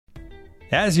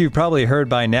As you've probably heard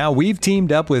by now, we've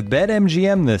teamed up with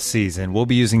BetMGM this season. We'll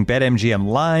be using BetMGM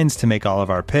lines to make all of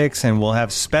our picks, and we'll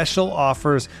have special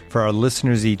offers for our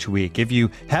listeners each week. If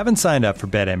you haven't signed up for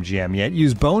BetMGM yet,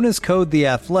 use bonus code The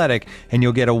Athletic, and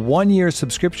you'll get a 1-year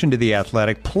subscription to The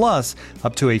Athletic, plus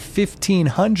up to a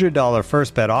 $1,500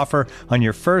 first bet offer on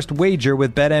your first wager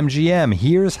with BetMGM.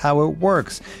 Here's how it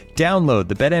works. Download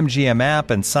the BetMGM app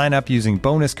and sign up using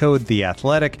bonus code The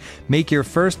Athletic. Make your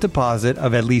first deposit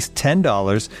of at least $10.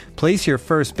 Place your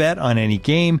first bet on any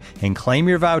game and claim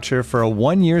your voucher for a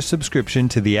 1-year subscription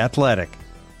to The Athletic.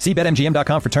 See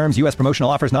BetMGM.com for terms. U.S. promotional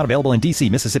offers not available in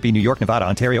D.C., Mississippi, New York, Nevada,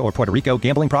 Ontario, or Puerto Rico.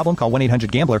 Gambling problem? Call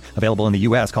 1-800-GAMBLER. Available in the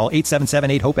U.S. Call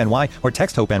 877-8-HOPE-NY or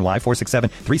text HOPE-NY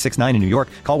 467-369 in New York.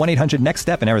 Call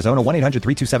 1-800-NEXT-STEP in Arizona.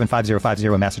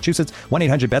 1-800-327-5050 in Massachusetts.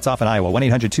 1-800-BETS-OFF in Iowa.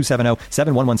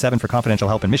 1-800-270-7117 for confidential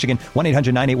help in Michigan.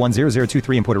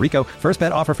 1-800-981-0023 in Puerto Rico. First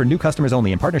bet offer for new customers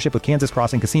only in partnership with Kansas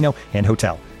Crossing Casino and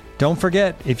Hotel. Don't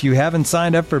forget, if you haven't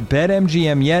signed up for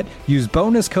BetMGM yet, use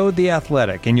bonus code The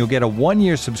Athletic, and you'll get a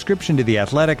 1-year subscription to The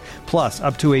Athletic, plus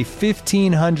up to a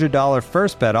 $1,500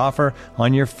 first bet offer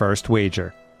on your first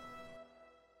wager.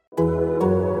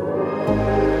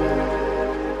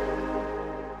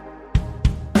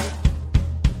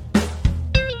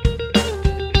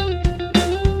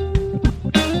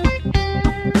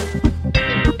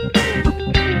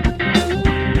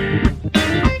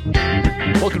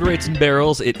 Rates and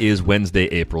Barrels. It is Wednesday,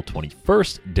 April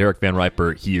 21st. Derek Van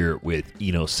Riper here with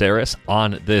Eno Saris.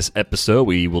 On this episode,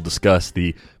 we will discuss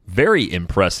the very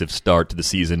impressive start to the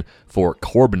season for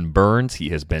Corbin Burnes. He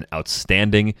has been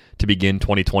outstanding to begin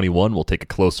 2021. We'll take a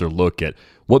closer look at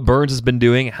what Burnes has been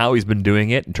doing, how he's been doing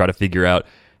it, and try to figure out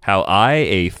how I,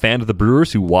 a fan of the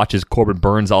Brewers who watches Corbin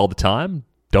Burnes all the time,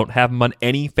 don't have him on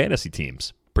any fantasy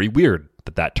teams. Pretty weird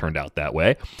that turned out that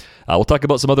way. We'll talk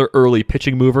about some other early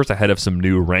pitching movers ahead of some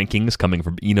new rankings coming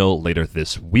from Eno later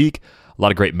this week. A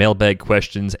lot of great mailbag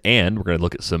questions, and we're going to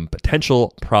look at some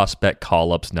potential prospect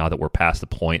call-ups now that we're past the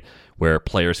point where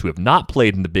players who have not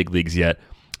played in the big leagues yet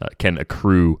can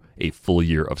accrue a full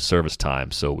year of service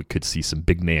time. So we could see some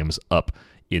big names up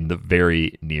in the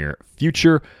very near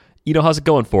future. Eno, how's it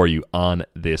going for you on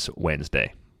this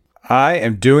Wednesday? I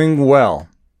am doing well.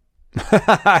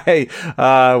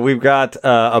 We've got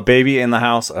a baby in the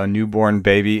house, a newborn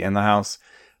baby in the house.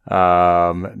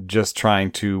 Just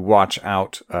trying to watch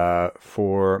out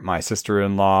for my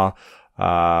sister-in-law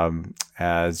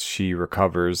as she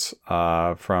recovers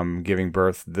from giving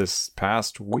birth this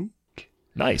past week.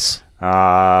 Nice.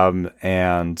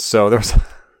 And so there was a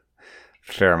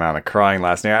fair amount of crying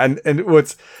last night. And I had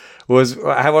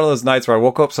one of those nights where I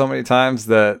woke up so many times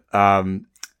that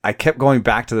I kept going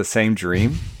back to the same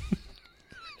dream.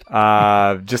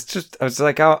 I was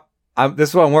like, this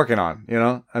is what I'm working on,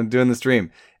 I'm doing this dream.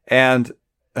 And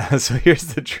so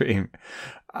here's the dream.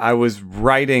 I was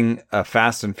writing a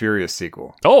Fast and Furious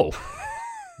sequel. Oh,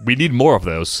 we need more of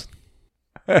those.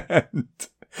 And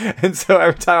so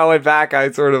every time I went back,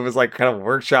 I sort of was like kind of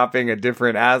workshopping a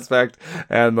different aspect.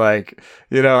 And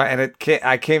and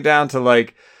I came down to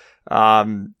like,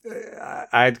 I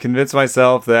had convinced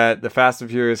myself that the Fast and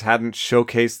Furious hadn't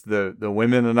showcased the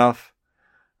women enough.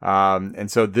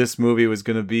 And so this movie was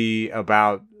going to be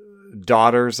about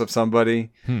daughters of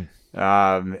somebody.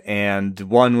 And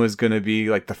one was going to be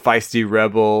like the feisty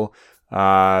rebel,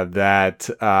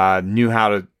 that, knew how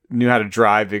to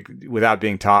drive without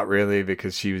being taught really,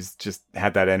 because she was just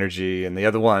had that energy. And the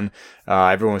other one,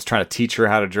 everyone was trying to teach her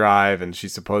how to drive, and she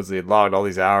supposedly had logged all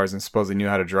these hours and supposedly knew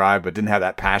how to drive, but didn't have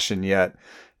that passion yet.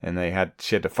 And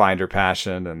she had to find her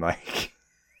passion, and like,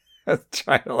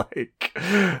 trying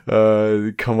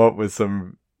to come up with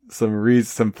some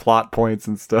plot points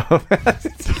and stuff.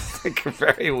 It's just like a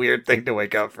very weird thing to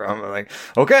wake up from. I'm like,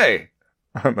 okay,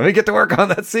 let me get to work on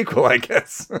that sequel, I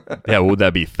guess. Yeah, what would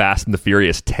that be? Fast and the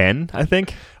Furious 10, I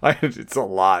think? It's a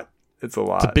lot. It's a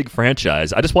lot. It's a big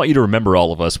franchise. I just want you to remember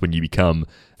all of us when you become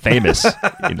famous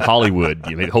in Hollywood.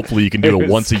 Hopefully you can do a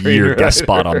once-a-year guest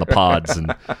spot on the pods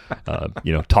and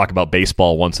talk about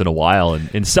baseball once in a while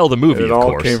and sell the movie, of course.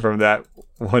 It all came from that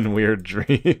one weird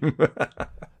dream.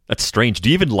 That's strange. Do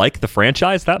you even like the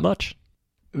franchise that much?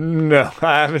 No,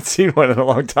 I haven't seen one in a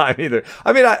long time either.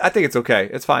 I mean, I think it's okay.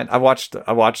 It's fine. I watched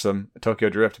them, Tokyo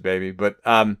Drift, baby. But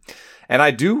and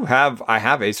I have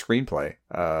a screenplay.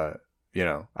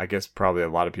 I guess probably a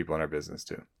lot of people in our business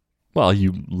do. Well,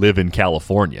 you live in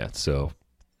California, so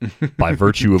by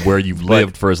virtue of where you've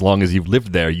lived for as long as you've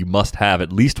lived there, you must have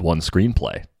at least one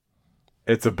screenplay.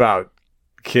 It's about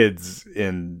kids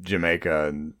in Jamaica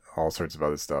and all sorts of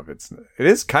other stuff. It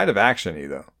is kind of action-y,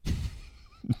 though.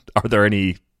 Are there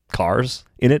any cars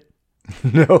in it?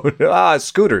 No,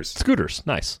 scooters. Scooters,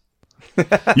 nice.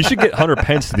 You should get Hunter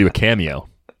Pence to do a cameo.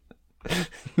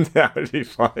 That would be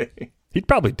funny. He'd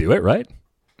probably do it, right?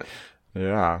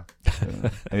 Yeah.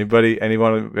 Anybody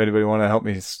want to help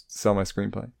me sell my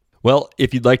screenplay? Well,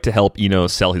 if you'd like to help Eno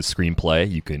sell his screenplay,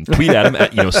 you can tweet at him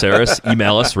at Eno Saris,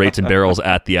 email us,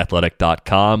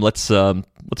 ratesandbarrels@theathletic.com. Let's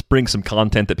bring some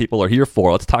content that people are here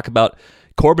for. Let's talk about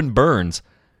Corbin Burnes,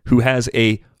 who has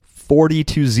a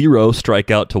 40-0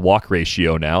 strikeout to walk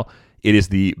ratio now. It is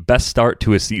the best start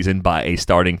to a season by a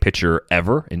starting pitcher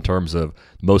ever in terms of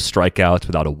most strikeouts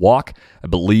without a walk. I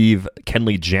believe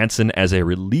Kenley Jansen as a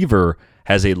reliever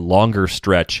has a longer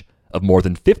stretch of more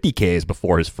than 50 Ks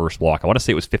before his first walk. I want to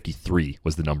say it was 53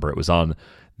 was the number. It was on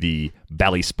the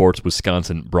Bally Sports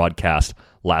Wisconsin broadcast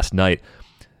last night.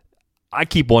 I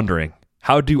keep wondering,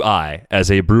 how do I,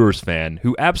 as a Brewers fan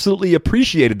who absolutely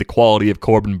appreciated the quality of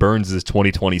Corbin Burnes'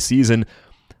 2020 season,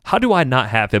 how do I not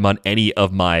have him on any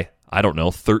of my,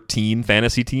 13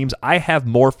 fantasy teams? I have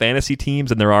more fantasy teams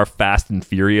than there are Fast and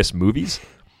Furious movies.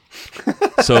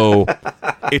 So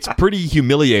it's pretty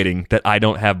humiliating that I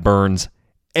don't have Burnes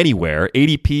anywhere.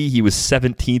 ADP, he was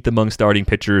 17th among starting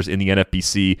pitchers in the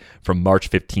NFBC from March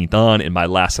 15th on. In my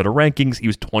last set of rankings, he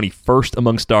was 21st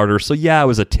among starters. So yeah, I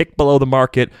was a tick below the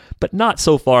market, but not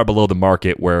so far below the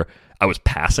market where I was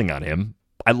passing on him.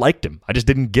 I liked him. I just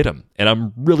didn't get him. And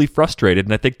I'm really frustrated.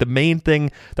 And I think the main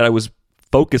thing that I was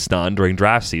focused on during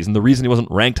draft season, the reason he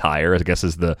wasn't ranked higher, I guess,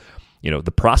 is the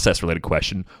process related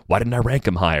question. Why didn't I rank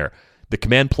him higher? The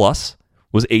command plus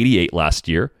was 88 last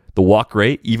year. The walk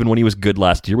rate, even when he was good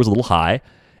last year, was a little high.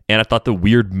 And I thought the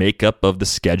weird makeup of the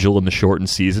schedule in the shortened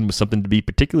season was something to be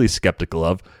particularly skeptical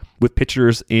of with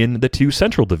pitchers in the two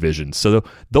central divisions. So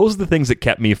those are the things that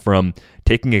kept me from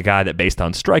taking a guy that based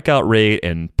on strikeout rate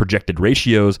and projected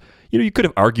ratios, you could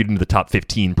have argued into the top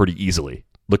 15 pretty easily.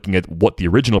 Looking at what the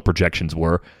original projections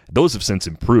were, those have since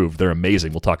improved. They're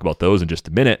amazing. We'll talk about those in just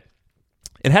a minute.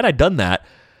 And had I done that,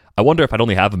 I wonder if I'd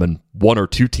only have him in one or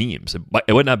two teams.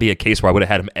 It would not be a case where I would have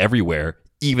had him everywhere,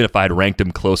 even if I had ranked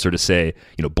him closer to, say,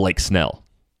 Blake Snell.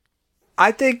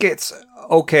 I think it's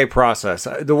okay process.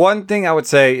 The one thing I would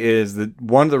say is that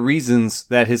one of the reasons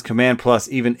that his command plus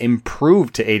even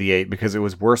improved to 88, because it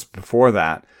was worse before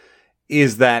that,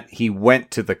 is that he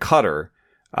went to the cutter,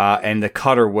 and the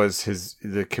cutter was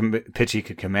the pitch he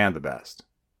could command the best.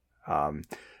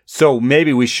 So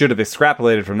maybe we should have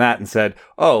extrapolated from that and said,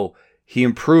 oh, he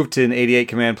improved to an 88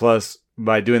 command plus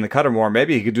by doing the cutter more.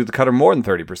 Maybe he could do the cutter more than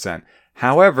 30%.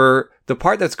 However, the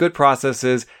part that's good process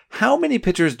is how many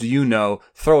pitchers do you know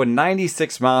throw a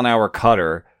 96 mile an hour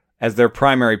cutter as their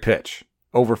primary pitch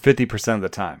over 50% of the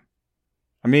time?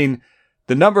 I mean,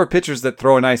 the number of pitchers that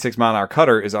throw a 96 mile an hour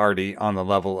cutter is already on the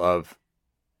level of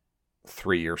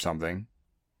 3 or something.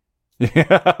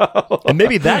 And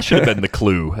maybe that should have been the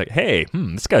clue. Like, hey,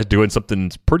 this guy's doing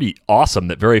something pretty awesome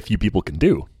that very few people can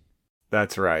do.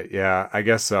 That's right. Yeah, I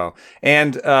guess so.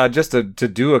 And just to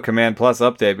do a command plus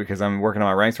update, because I'm working on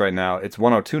my ranks right now, it's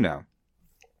 102 now.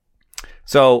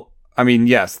 So, I mean,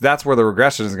 yes, that's where the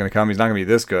regression is going to come. He's not going to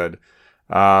be this good.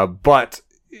 But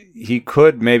he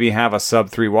could maybe have a sub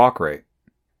 3 walk rate.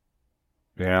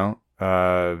 3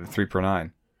 per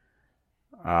 9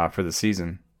 for the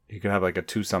season. He could have like a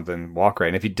 2-something walk rate.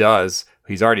 And if he does,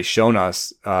 he's already shown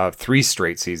us 3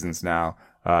 straight seasons now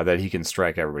that he can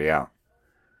strike everybody out.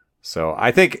 So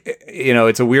I think,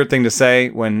 it's a weird thing to say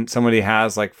when somebody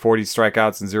has like 40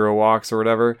 strikeouts and 0 walks or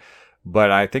whatever, but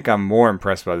I think I'm more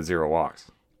impressed by the 0 walks.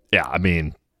 Yeah, I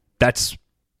mean, that's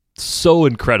so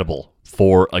incredible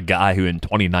for a guy who in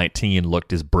 2019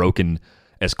 looked as broken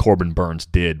as Corbin Burnes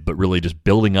did, but really just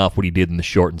building off what he did in the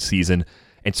shortened season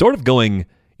and sort of going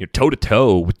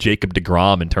toe-to-toe with Jacob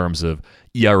deGrom in terms of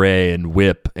ERA and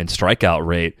whip and strikeout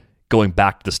rate going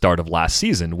back to the start of last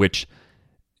season, which,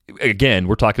 again,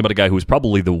 we're talking about a guy who was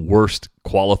probably the worst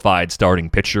qualified starting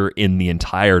pitcher in the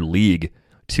entire league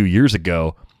 2 years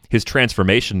ago. His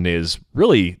transformation is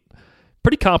really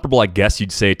pretty comparable, I guess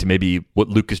you'd say, to maybe what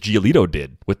Lucas Giolito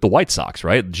did with the White Sox,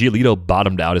 right? Giolito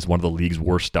bottomed out as one of the league's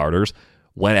worst starters,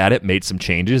 went at it, made some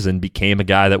changes, and became a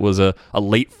guy that was a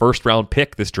late first-round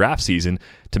pick this draft season.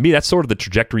 To me, that's sort of the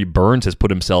trajectory Burnes has put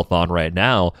himself on right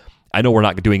now. I know we're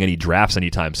not doing any drafts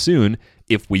anytime soon.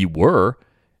 If we were,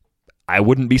 I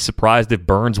wouldn't be surprised if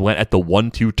Burnes went at the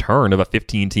 1-2 turn of a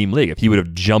 15-team league. If he would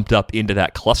have jumped up into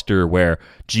that cluster where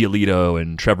Giolito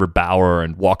and Trevor Bauer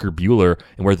and Walker Buehler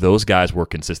and where those guys were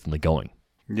consistently going.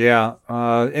 Yeah,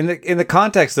 in the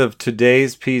context of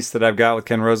today's piece that I've got with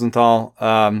Ken Rosenthal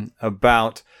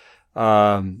about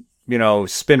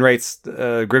spin rates,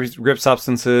 grip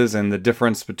substances, and the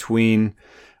difference between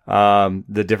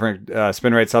the different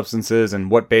spin rate substances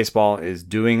and what baseball is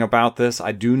doing about this.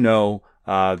 I do know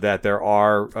that there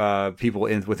are people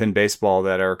within baseball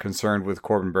that are concerned with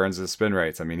Corbin Burns' spin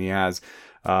rates. I mean, he has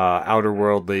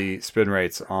outerworldly spin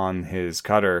rates on his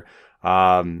cutter.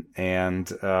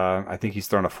 And I think he's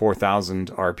thrown a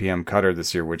 4,000 RPM cutter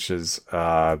this year, which is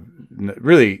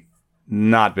really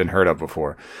not been heard of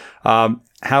before.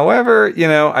 However,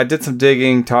 I did some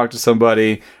digging, talked to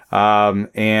somebody,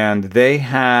 and they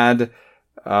had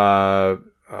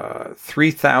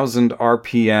 3,000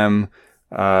 RPM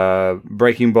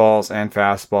breaking balls and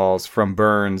fastballs from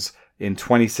Burns in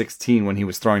 2016 when he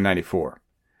was throwing 94.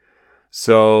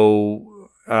 So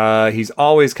he's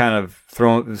always kind of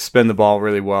spun the ball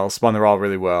really well.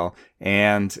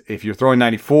 And if you're throwing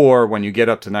 94, when you get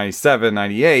up to 97,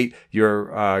 98,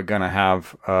 you're going to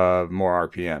have more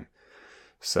RPM.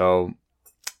 So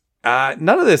none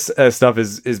of this stuff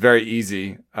is very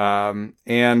easy.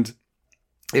 And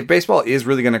if baseball is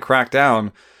really going to crack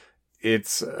down,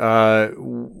 it's going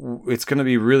to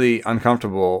be really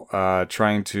uncomfortable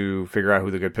trying to figure out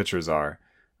who the good pitchers are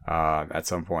at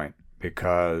some point,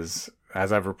 because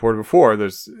as I've reported before,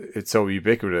 it's so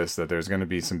ubiquitous that there's going to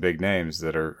be some big names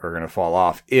that are going to fall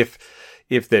off if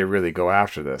they really go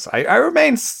after this. I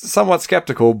remain somewhat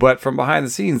skeptical, but from behind the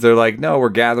scenes, they're like, no, we're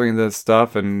gathering this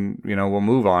stuff and, we'll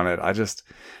move on it.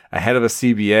 Ahead of a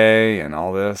CBA and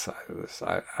all this,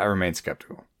 I remain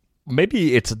skeptical.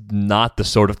 Maybe it's not the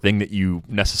sort of thing that you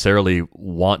necessarily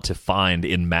want to find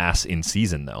in mass in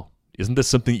season, though. Isn't this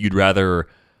something that you'd rather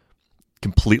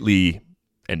completely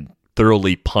and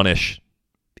thoroughly punish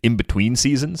in between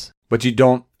seasons? But you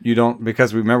don't,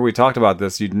 because remember we talked about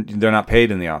this, they're not paid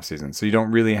in the off season. So you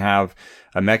don't really have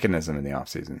a mechanism in the off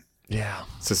season. Yeah.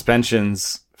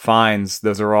 Suspensions, fines,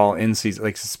 those are all in season.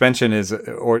 Like suspension is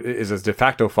a de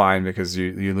facto fine because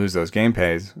you lose those game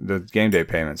day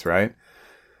payments, right?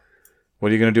 What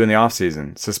are you going to do in the off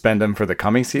season? Suspend them for the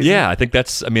coming season? Yeah, I think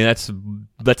that's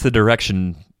the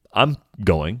direction I'm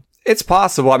going. It's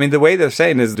possible. I mean, the way they're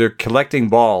saying is they're collecting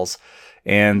balls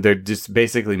and they're just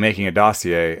basically making a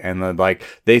dossier, and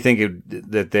they think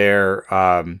that they're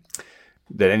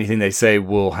that anything they say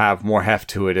will have more heft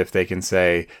to it if they can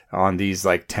say on these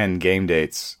 10 game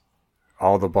dates,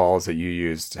 all the balls that you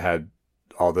used had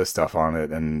all this stuff on it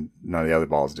and none of the other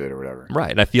balls did or whatever. Right.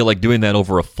 And I feel like doing that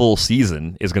over a full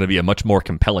season is going to be a much more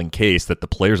compelling case that the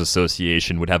Players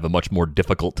Association would have a much more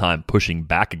difficult time pushing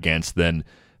back against than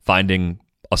finding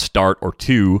a start or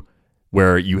two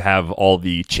where you have all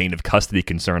the chain of custody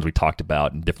concerns we talked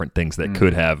about and different things that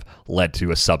could have led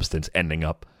to a substance ending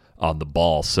up on the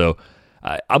ball. So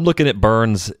I'm looking at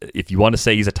Burns. If you want to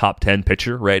say he's a top 10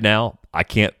 pitcher right now, I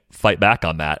can't fight back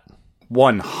on that.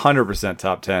 100%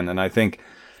 top 10. And I think,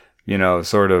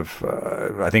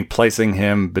 I think placing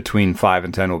him between 5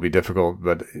 and 10 will be difficult,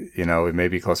 but, it may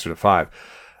be closer to 5.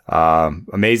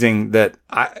 Amazing that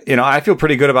I feel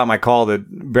pretty good about my call that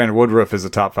Brandon Woodruff is a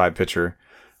top 5 pitcher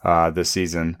this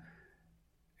season.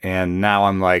 And now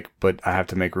I'm like, but I have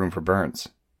to make room for Burns.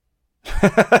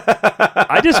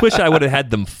 I just wish I would have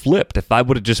had them flipped. If I'd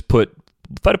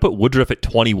have put Woodruff at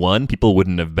 21, people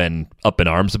wouldn't have been up in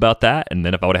arms about that. And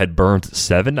then if I would have had Burns at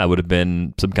 7, I would have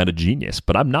been some kind of genius.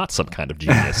 But I'm not some kind of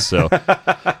genius. So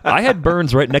I had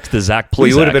Burns right next to Zach Plesac. Well,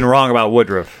 you would have been wrong about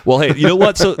Woodruff. Well, hey, you know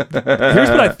what? So here's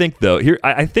what I think, though.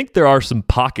 I think there are some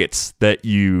pockets that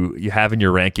you have in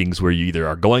your rankings where you either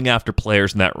are going after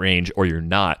players in that range or you're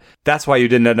not. That's why you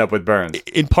didn't end up with Burns.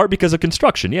 In part because of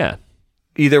construction, yeah.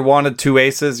 Either wanted 2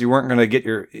 aces, you weren't going to get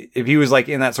if he was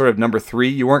in that sort of number 3,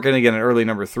 you weren't going to get an early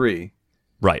number 3.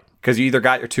 Right. Because you either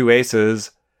got your 2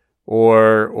 aces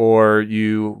or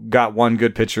you got one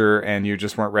good pitcher and you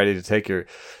just weren't ready to take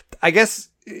I guess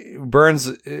Burns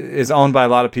is owned by a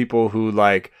lot of people who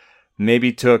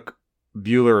maybe took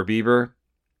Buehler or Bieber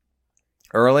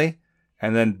early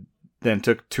and then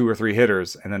took 2 or 3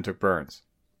 hitters and then took Burns.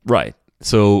 Right.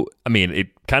 So, I mean, it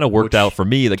kind of worked out for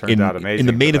me. In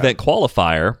the main event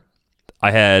qualifier,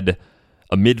 I had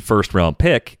a mid-first round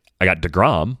pick. I got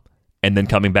DeGrom, and then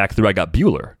coming back through, I got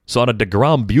Buehler. So on a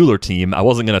DeGrom-Buehler team, I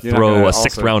wasn't going to throw a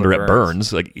 6th rounder at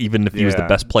Burns. Even if he was the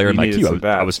best player in my queue,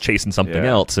 I was chasing something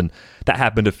else, and that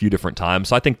happened a few different times.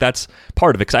 So I think that's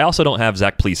part of it, because I also don't have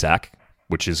Zach Plesac,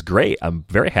 which is great. I'm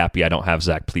very happy I don't have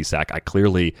Zach Plesac. I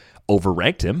clearly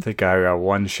overranked him. I think I got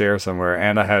one share somewhere,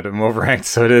 and I had him overranked,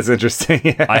 so it is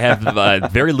interesting. I have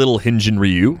very little hinge in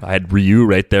Ryu. I had Ryu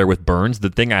right there with Burns. The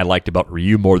thing I liked about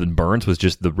Ryu more than Burns was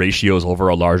just the ratios over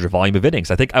a larger volume of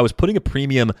innings. I think I was putting a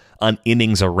premium on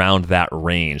innings around that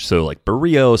range. So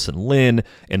Barrios and Lin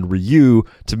and Ryu,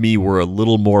 to me, were a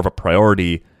little more of a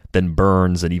priority than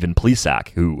Burns and even Plesac,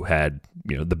 who had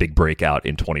the big breakout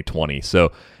in 2020.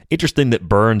 So interesting that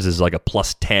Burns is like a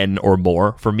plus 10 or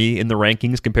more for me in the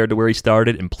rankings compared to where he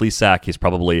started, and Plesac is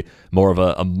probably more of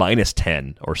a minus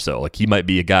 10 or so. Like he might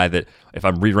be a guy that if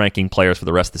I'm re-ranking players for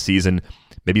the rest of the season,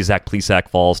 maybe Zach Plesac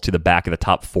falls to the back of the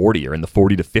top 40 or in the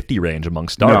 40 to 50 range among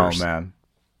starters. No, man.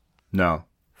 No.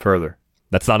 Further.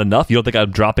 That's not enough? You don't think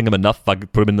I'm dropping him enough if I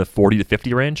could put him in the 40 to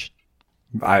 50 range?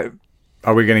 Are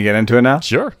we going to get into it now?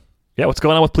 Sure. Yeah, what's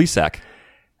going on with Plesac?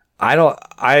 I don't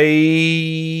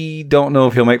know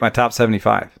if he'll make my top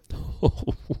 75. Oh,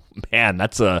 man,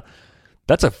 that's a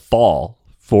fall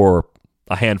for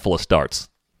a handful of starts.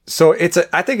 So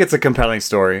I think it's a compelling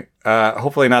story.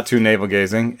 Hopefully not too navel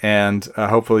gazing, and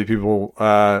hopefully people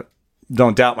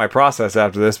don't doubt my process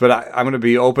after this. But I'm going to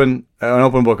be an open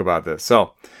book about this.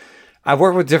 So I've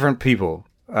worked with different people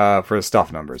for the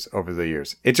stuff numbers over the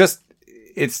years. It's just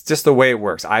the way it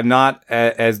works. I'm not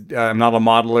I'm not a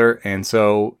modeler, and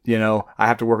so I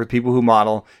have to work with people who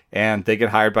model, and they get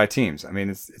hired by teams. I mean,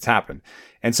 it's happened,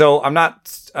 and so I'm not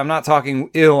talking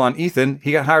ill on Ethan.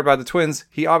 He got hired by the Twins.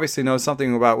 He obviously knows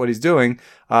something about what he's doing,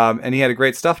 and he had a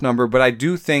great stuff number. But I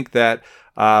do think that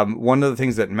one of the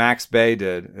things that Max Bay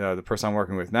did, the person I'm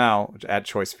working with now at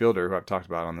Choice Fielder, who I've talked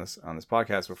about on this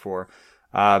podcast before.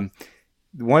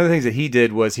 One of the things that he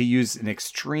did was he used an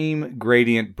extreme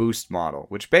gradient boost model,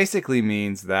 which basically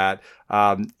means that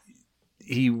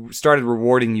he started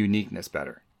rewarding uniqueness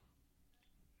better,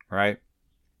 right?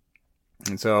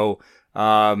 And so,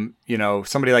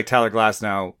 somebody like Tyler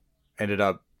Glasnow ended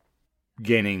up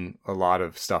gaining a lot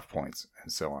of stuff points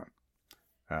and so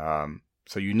on.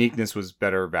 So uniqueness was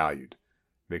better valued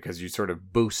because you sort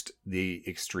of boost the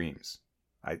extremes.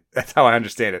 That's how I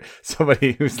understand it.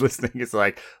 Somebody who's listening is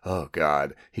like, "Oh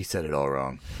God, he said it all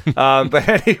wrong." But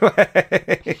anyway,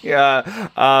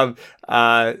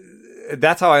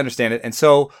 that's how I understand it. And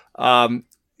so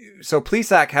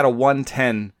Plesac had a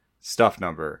 110 stuff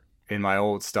number in my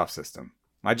old stuff system.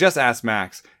 I just asked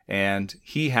Max, and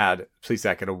he had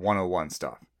Plesac at a 101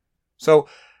 stuff. So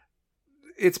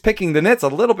it's picking the nits a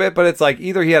little bit, but it's like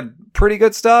either he had pretty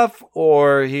good stuff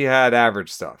or he had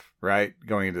average stuff, right,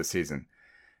 going into the season.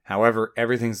 However,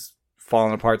 everything's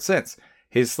fallen apart since.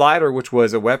 His slider, which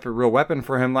was a real weapon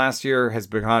for him last year, has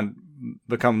become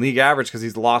league average because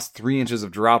he's lost 3 inches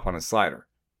of drop on his slider.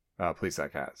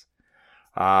 Plesac has.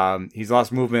 He's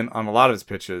lost movement on a lot of his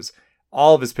pitches.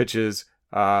 All of his pitches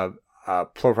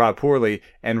profile poorly.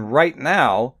 And right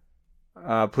now,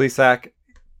 Plesac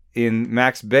in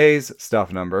Max Bay's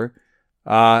stuff number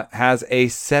has a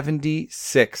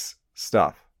 76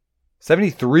 stuff.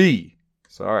 73.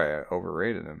 Sorry, I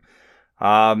overrated him.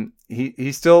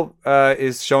 He still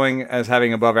is showing as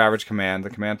having above average command. The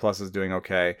command plus is doing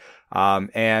okay.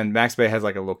 And Max Bay has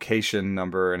like a location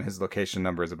number, and his location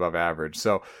number is above average.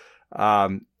 So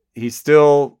he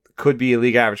still could be a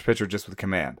league average pitcher just with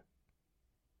command.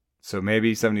 So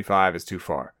maybe 75 is too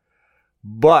far.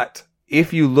 But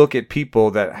if you look at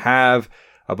people that have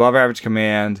above average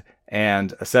command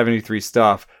and a 73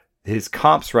 stuff, his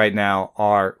comps right now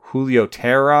are Julio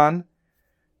Teheran,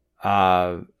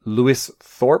 Lewis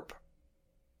Thorpe,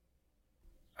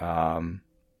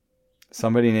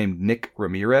 somebody named Nick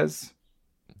Ramirez.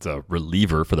 It's a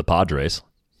reliever for the Padres.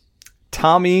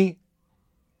 Tommy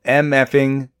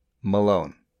M.F.ing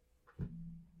Malone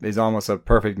is almost a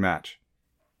perfect match.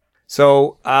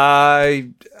 So,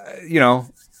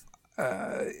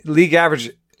 league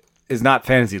average is not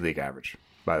fantasy league average,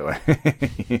 by the way.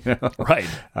 Right.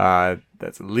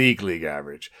 That's league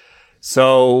average.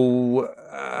 So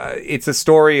it's a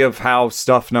story of how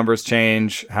stuff numbers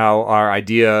change, how our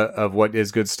idea of what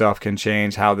is good stuff can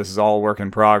change, how this is all work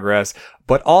in progress.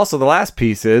 But also the last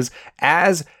piece is,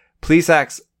 as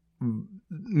Plesac's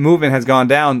movement has gone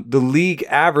down, the league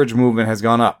average movement has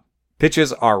gone up.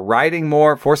 Pitches are riding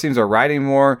more, four seams are riding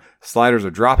more, sliders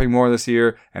are dropping more this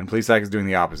year, and Plesac is doing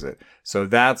the opposite. So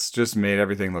that's just made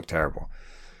everything look terrible.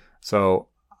 So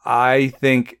I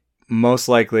think most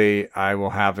likely I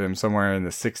will have him somewhere in the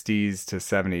 60s to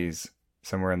 70s,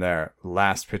 somewhere in there,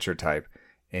 last pitcher type.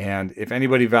 And if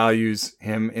anybody values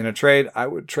him in a trade, I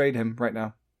would trade him right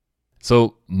now.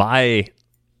 So my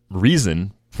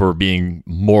reason for being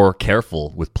more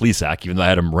careful with Plesac, even though I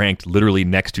had him ranked literally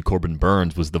next to Corbin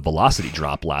Burns, was the velocity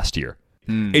drop last year.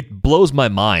 It blows my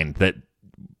mind that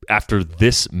after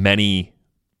this many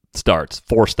starts,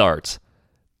 4 starts,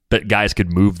 that guys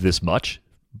could move this much.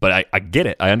 But I get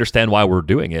it. I understand why we're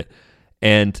doing it.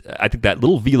 And I think that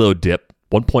little velo dip,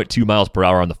 1.2 miles per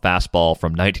hour on the fastball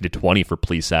from 19 to 20 for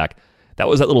Plesac, that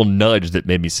was that little nudge that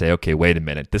made me say, okay, wait a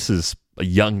minute. This is a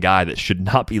young guy that should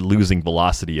not be losing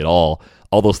velocity at all.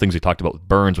 All those things we talked about with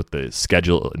Burns, with the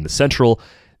schedule in the Central,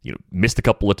 missed a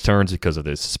couple of turns because of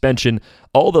the suspension.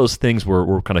 All those things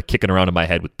were kind of kicking around in my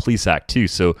head with Plesac too.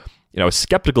 So, I was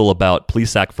skeptical about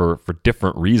Plesac for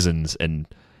different reasons, and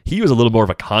he was a little more of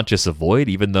a conscious avoid,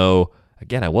 even though,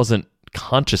 again, I wasn't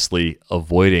consciously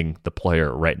avoiding the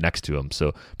player right next to him.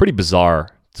 So pretty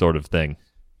bizarre sort of thing.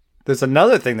 There's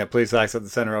another thing that Plesac's at the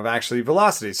center of, actually,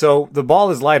 velocity. So the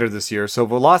ball is lighter this year, so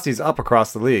velocity is up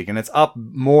across the league, and it's up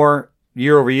more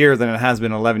year over year than it has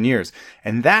been in 11 years.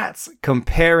 And that's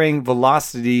comparing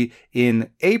velocity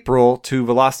in April to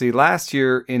velocity last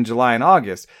year in July and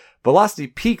August. Velocity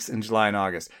peaks in July and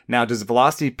August. Now, does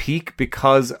velocity peak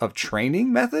because of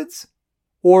training methods,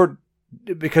 or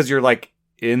because you're like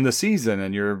in the season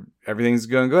and everything's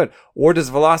going good? Or does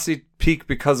velocity peak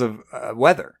because of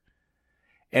weather?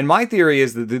 And my theory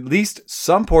is that at least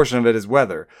some portion of it is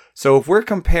weather. So if we're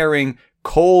comparing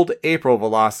cold April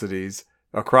velocities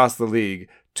across the league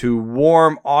to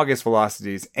warm August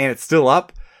velocities and it's still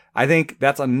up, I think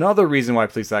that's another reason why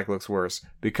Plesac looks worse.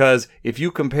 Because if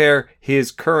you compare his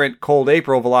current cold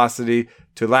April velocity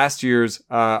to last year's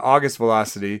August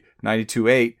velocity,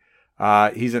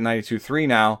 92.8, he's at 92.3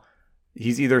 now.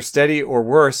 He's either steady or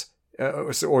worse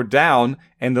or down,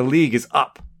 and the league is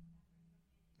up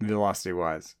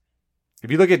velocity-wise.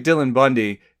 If you look at Dylan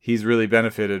Bundy, he's really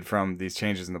benefited from these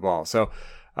changes in the ball. So,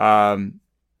 I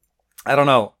don't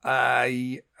know.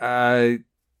 I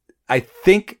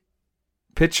think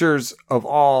pitchers of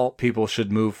all people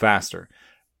should move faster.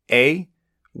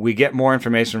 We get more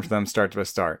information from them start to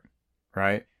start,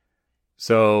 right?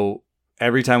 So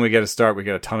every time we get a start, we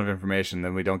get a ton of information.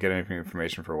 Then we don't get any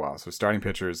information for a while. So starting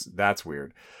pitchers, that's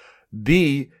weird.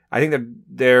 B, I think that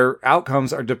their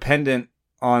outcomes are dependent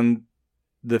on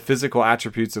the physical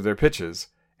attributes of their pitches,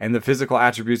 and the physical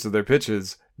attributes of their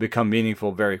pitches become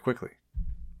meaningful very quickly.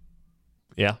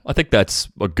 Yeah, I think that's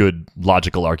a good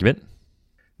logical argument.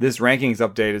 This rankings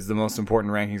update is the most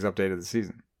important rankings update of the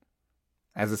season.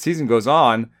 As the season goes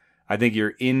on, I think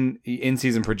your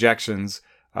in-season projections,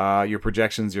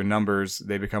 your numbers,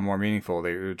 they become more meaningful.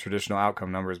 Your traditional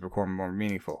outcome numbers become more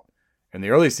meaningful. In the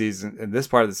early season, in this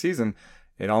part of the season,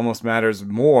 it almost matters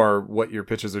more what your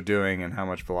pitches are doing and how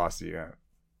much velocity you have.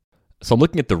 So I'm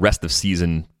looking at the rest of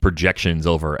season projections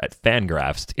over at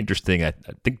Fangraphs. It's interesting. I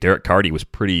think Derek Carty was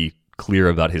pretty clear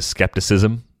about his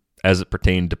skepticism as it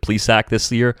pertained to Plesac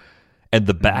this year. And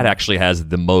the bat actually has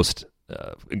the most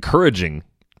encouraging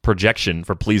projection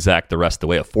for Plesac the rest of the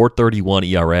way, a 4.31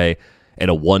 ERA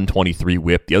and a 1.23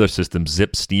 whip. The other systems,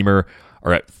 Zip, Steamer,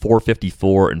 are at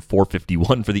 4.54 and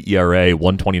 4.51 for the ERA,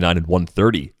 1.29 and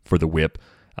 1.30 for the whip.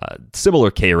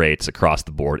 Similar K rates across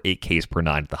the board, 8 Ks per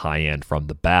 9 at the high end from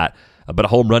the bat. But a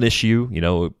home run issue,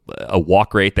 a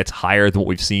walk rate that's higher than what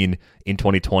we've seen in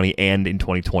 2020 and in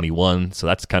 2021. So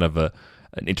that's kind of an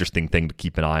interesting thing to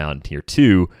keep an eye on here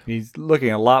too. He's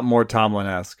looking a lot more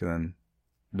Tomlin-esque than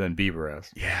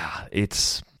Bieber-esque. Yeah,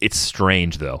 it's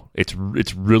strange though. It's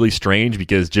really strange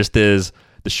because just as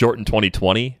the shortened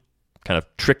 2020 kind of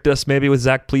tricked us maybe with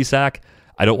Zach Plesac,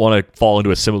 I don't want to fall into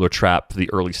a similar trap for the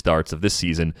early starts of this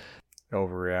season.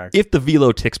 Overreact. If the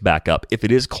velo ticks back up, if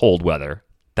it is cold weather,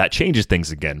 that changes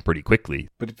things again pretty quickly.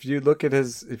 But if you look at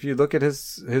his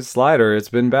slider, it's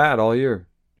been bad all year.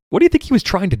 What do you think he was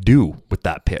trying to do with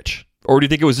that pitch? Or do you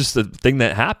think it was just a thing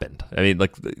that happened? I mean,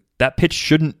 like, that pitch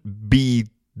shouldn't be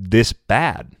this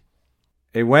bad.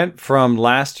 It went from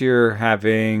last year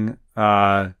having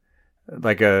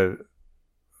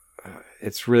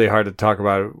it's really hard to talk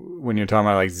about when you're talking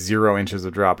about like 0 inches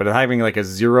of drop, but having like a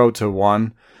 0 to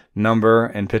 1 number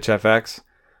in pitch FX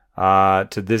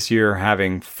to this year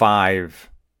having 5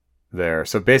 there.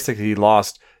 So basically he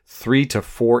lost 3 to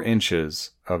 4 inches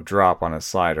of drop on his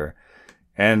slider.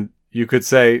 And you could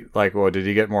say, like, well, did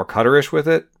he get more cutterish with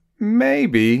it?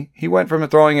 Maybe. He went from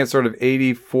throwing it sort of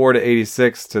 84 to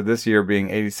 86 to this year being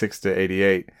 86 to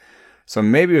 88. So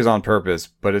maybe it was on purpose,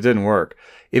 but it didn't work.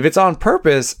 If it's on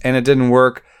purpose and it didn't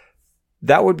work,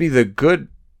 that would be a good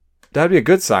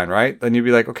sign, right? Then you'd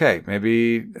be like, okay,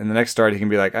 maybe in the next start he can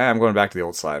be like, I'm going back to the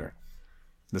old slider.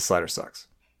 This slider sucks.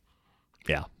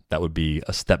 Yeah, that would be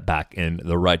a step back in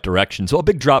the right direction. So a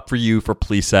big drop for you for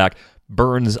Plesac.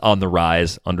 Burns on the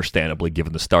rise, understandably,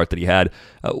 given the start that he had.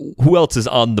 Who else is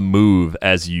on the move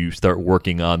as you start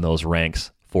working on those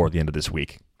ranks for the end of this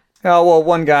week? Well,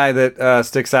 one guy that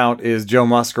sticks out is Joe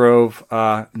Musgrove,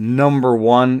 number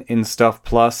 1 in Stuff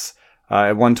Plus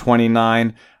at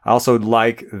 129. I also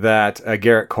like that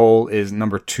Garrett Cole is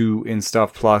number 2 in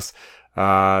Stuff Plus.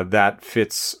 That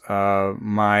fits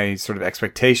my sort of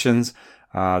expectations.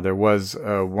 There was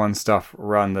one stuff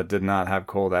run that did not have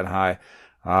Cole that high.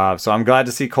 So I'm glad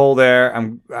to see Cole there.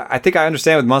 I think I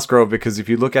understand with Musgrove, because if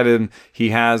you look at him, he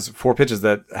has 4 pitches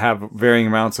that have varying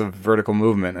amounts of vertical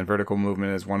movement, and vertical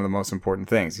movement is one of the most important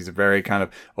things. He's a very kind of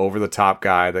over the top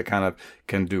guy that kind of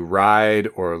can do ride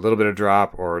or a little bit of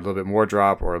drop or a little bit more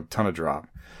drop or a ton of drop.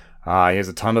 He has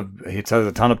a ton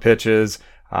of pitches,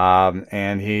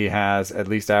 and he has at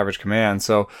least average command.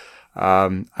 So,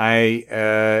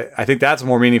 I think that's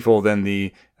more meaningful than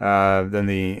the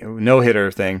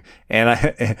no-hitter thing.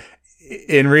 And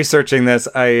in researching this,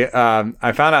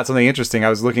 I found out something interesting. I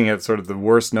was looking at sort of the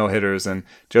worst no-hitters, and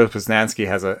Joe Posnanski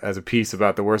has a piece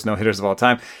about the worst no-hitters of all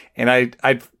time. And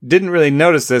I didn't really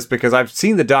notice this because I've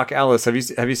seen the Doc Ellis. Have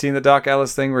you seen the Doc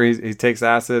Ellis thing where he takes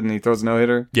acid and he throws a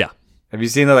no-hitter? Yeah. Have you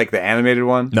seen the animated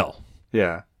one? No.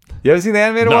 Yeah. You haven't seen the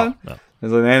animated one? No.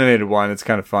 There's an animated one. It's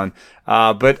kind of fun.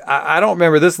 But I don't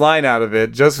remember this line out of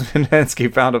it. Joseph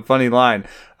Posnanski found a funny line.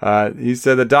 He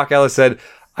said that Doc Ellis said,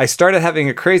 "I started having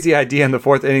a crazy idea in the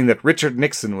 4th inning that Richard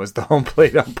Nixon was the home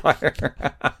plate umpire."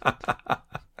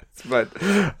 But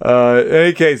in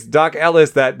any case, Doc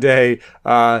Ellis that day,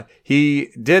 he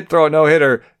did throw a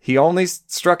no-hitter. He only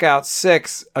struck out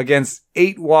 6 against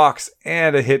 8 walks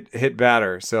and a hit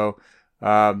batter. So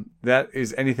that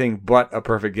is anything but a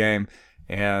perfect game.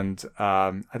 And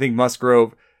I think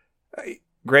Musgrove,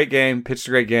 great game, pitched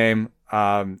a great game.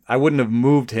 I wouldn't have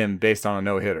moved him based on a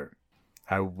no-hitter.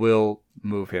 I will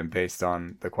move him based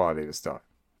on the quality of his stuff.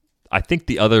 I think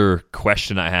the other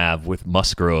question I have with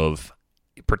Musgrove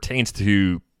pertains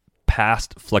to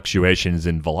past fluctuations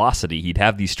in velocity. He'd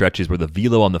have these stretches where the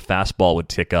velo on the fastball would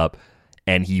tick up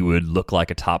and he would look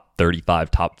like a top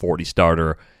 35, top 40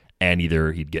 starter, and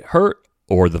either he'd get hurt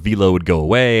or the velo would go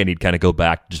away and he'd kind of go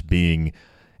back to just being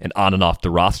an on and off the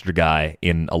roster guy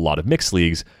in a lot of mixed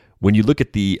leagues. When you look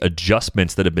at the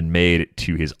adjustments that have been made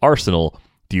to his arsenal,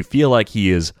 do you feel like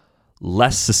he is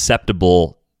less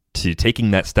susceptible to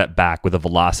taking that step back with a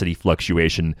velocity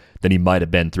fluctuation than he might have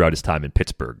been throughout his time in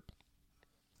Pittsburgh?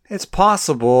 It's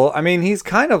possible. I mean, he's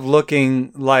kind of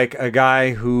looking like a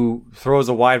guy who throws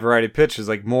a wide variety of pitches,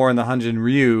 like more in the Hyun-Jin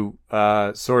Ryu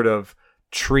sort of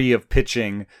tree of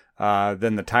pitching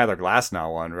than the Tyler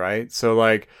Glasnow one, right?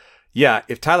 So, yeah,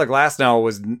 if Tyler Glasnow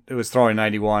was throwing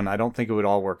 91, I don't think it would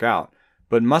all work out.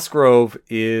 But Musgrove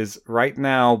is right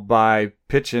now, by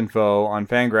pitch info on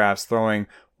Fangraphs, throwing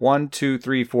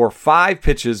 5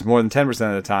 pitches more than 10%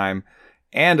 of the time,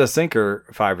 and a sinker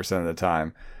 5% of the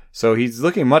time. So he's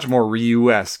looking much more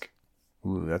Ryu-esque.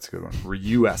 Ooh, that's a good one.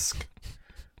 Ryu-esque.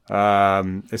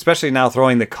 Especially now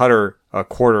throwing the cutter a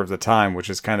quarter of the time, which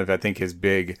is kind of, I think, his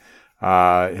big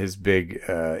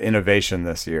innovation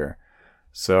this year.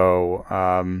 So,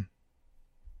 I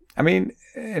mean,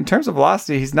 in terms of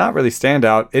velocity, he's not really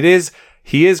standout.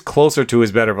 He is closer to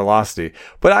his better velocity.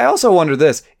 But I also wonder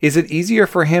this, is it easier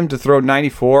for him to throw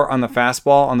 94 on the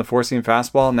fastball, on the 4-seam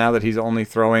fastball, now that he's only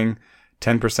throwing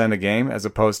 10% a game, as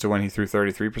opposed to when he threw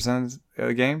 33%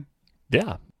 a game?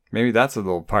 Yeah. Maybe that's a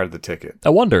little part of the ticket. I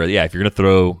wonder, if you're going to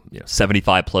throw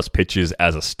 75 plus pitches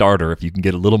as a starter, if you can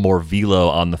get a little more velo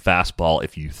on the fastball,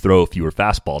 if you throw fewer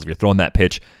fastballs, if you're throwing that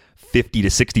pitch 50 to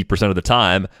 60% of the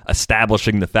time,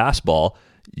 establishing the fastball,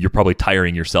 you're probably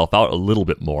tiring yourself out a little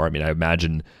bit more. I mean, I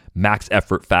imagine max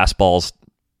effort fastballs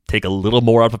take a little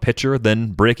more out of a pitcher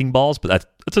than breaking balls, but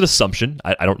that's an assumption.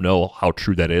 I don't know how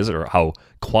true that is or how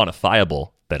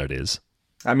quantifiable that it is.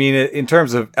 I mean, in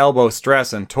terms of elbow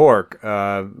stress and torque,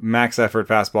 max effort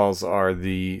fastballs are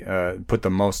put the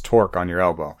most torque on your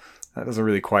elbow. That doesn't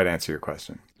really quite answer your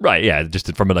question. Right, yeah,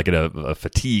 just from a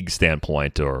fatigue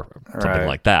standpoint or something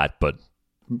like that. But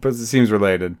it seems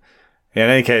related. In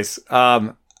any case,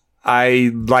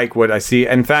 I like what I see.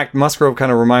 In fact, Musgrove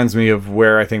kind of reminds me of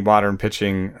where I think modern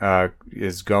pitching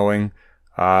is going.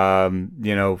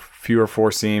 Fewer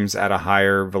 4-seams at a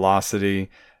higher velocity,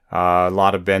 a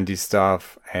lot of bendy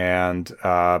stuff, and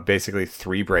basically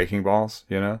 3 breaking balls,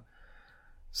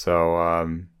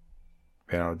 So,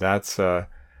 that's...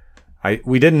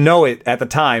 we didn't know it at the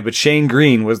time, but Shane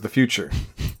Green was the future.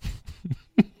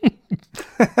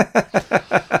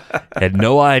 Had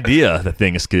no idea that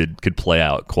things could play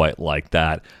out quite like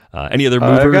that. Any other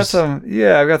movers?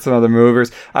 I've got some other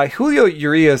movers. Julio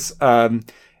Urias,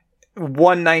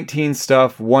 119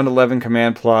 stuff, 111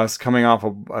 command plus, coming off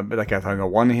a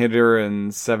 1-hitter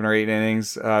in 7 or 8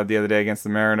 innings the other day against the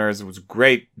Mariners. It was a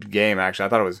great game, actually. I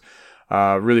thought it was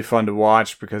really fun to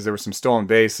watch because there were some stolen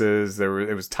bases. It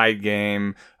was tight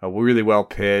game, really well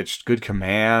pitched, good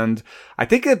command. I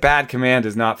think a bad command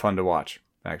is not fun to watch,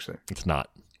 actually. It's not.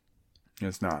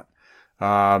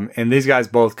 And these guys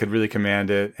both could really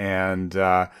command it. And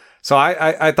So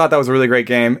I thought that was a really great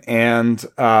game, and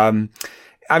I'm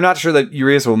not sure that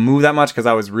Urias will move that much because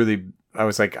I was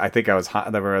like, I think I was high.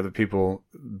 There were other people,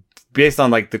 based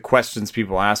on like the questions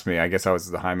people asked me, I guess I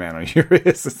was the high man on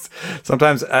Urias.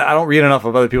 Sometimes I don't read enough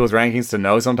of other people's rankings to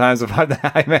know sometimes if I'm the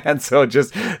high man. So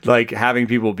just like having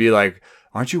people be like,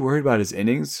 aren't you worried about his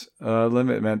innings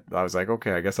limit? Meant I was like,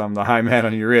 okay, I guess I'm the high man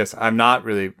on Urias. I'm not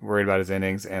really worried about his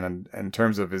innings, and in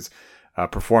terms of his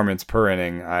performance per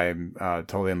inning, I'm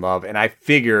totally in love. And I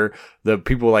figure the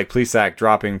people like Plesac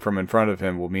dropping from in front of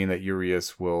him will mean that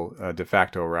Urias will de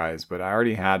facto rise. But I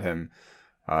already had him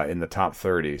in the top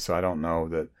 30, so I don't know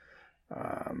that.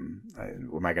 Am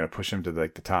I going to push him to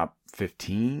like the top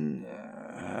 15?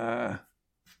 I'm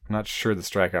not sure the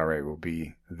strikeout rate will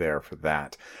be there for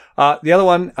that. The other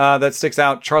one that sticks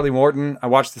out, Charlie Morton. I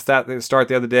watched the start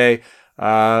the other day.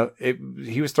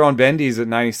 He was throwing bendies at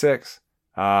 96.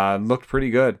 Looked pretty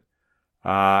good.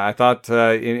 I thought,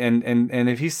 and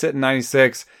if he's sitting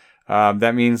 96,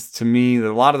 that means to me that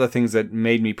a lot of the things that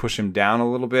made me push him down a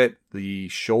little bit, the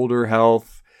shoulder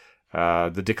health,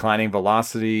 the declining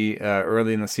velocity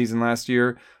early in the season last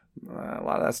year, a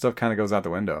lot of that stuff kind of goes out the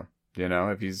window. You know,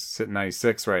 if he's sitting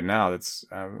 96 right now, that's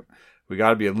we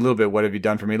got to be a little bit, what have you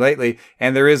done for me lately?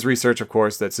 And there is research, of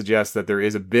course, that suggests that there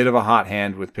is a bit of a hot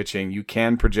hand with pitching. You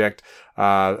can project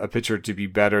a pitcher to be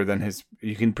better than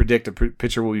you can predict a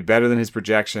pitcher will be better than his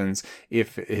projections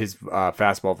if his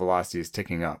fastball velocity is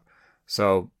ticking up.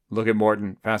 So look at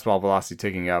Morton, fastball velocity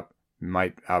ticking up,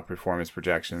 might outperform his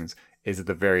projections, is at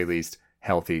the very least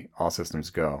healthy, all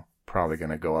systems go. Probably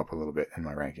going to go up a little bit in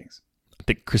my rankings. I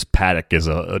think Chris Paddack is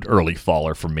an early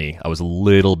faller for me. I was a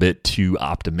little bit too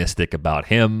optimistic about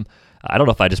him. I don't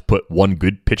know if I just put one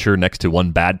good pitcher next to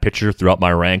one bad pitcher throughout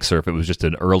my ranks or if it was just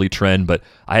an early trend, but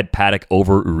I had Paddack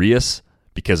over Urias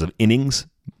because of innings.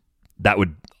 That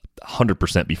would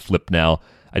 100% be flipped now.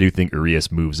 I do think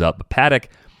Urias moves up. But Paddack,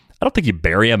 I don't think you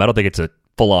bury him. I don't think it's a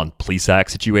full-on Plesac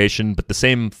situation, but the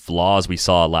same flaws we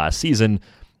saw last season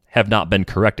have not been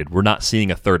corrected. We're not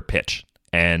seeing a third pitch,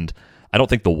 and I don't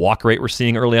think the walk rate we're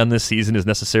seeing early on this season is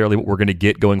necessarily what we're going to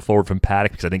get going forward from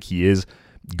Paddack, because I think he is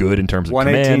good in terms of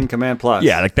 118 command plus.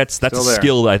 Yeah, like that's a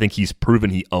skill that I think he's proven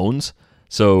he owns.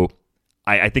 So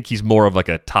I think he's more of like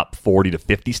a top 40 to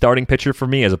 50 starting pitcher for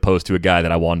me, as opposed to a guy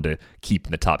that I wanted to keep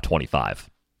in the top 25.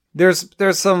 There's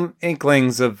some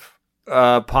inklings of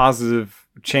positive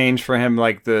change for him.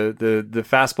 Like the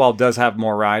fastball does have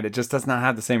more ride. It just does not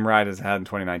have the same ride as it had in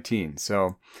 2019.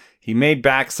 So he made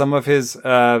back some of his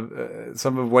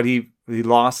some of what he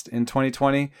lost in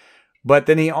 2020, but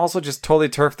then he also just totally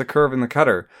turfed the curve and the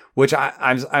cutter, which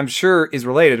I'm sure is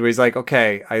related. Where he's like,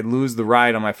 okay, I lose the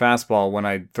ride on my fastball when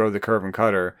I throw the curve and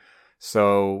cutter,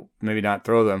 so maybe not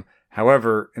throw them.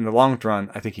 However, in the long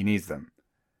run, I think he needs them.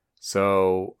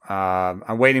 So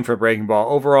I'm waiting for a breaking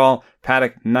ball. Overall,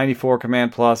 Paddack 94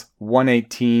 command plus,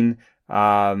 118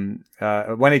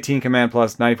 command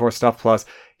plus, 94 stuff plus.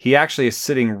 He actually is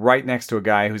sitting right next to a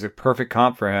guy who's a perfect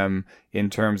comp for him in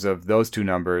terms of those two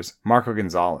numbers, Marco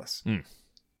Gonzalez.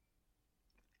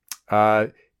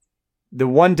 The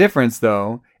one difference,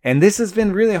 though, and this has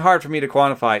been really hard for me to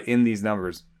quantify in these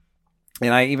numbers,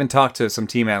 and I even talked to some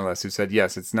team analysts who said,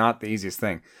 yes, it's not the easiest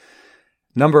thing.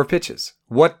 Number of pitches.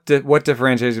 What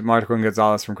differentiates Marco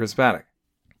Gonzalez from Chris Paddack?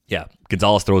 Yeah,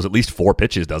 Gonzalez throws at least 4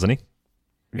 pitches, doesn't he?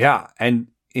 Yeah, and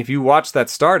if you watch that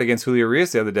start against Julio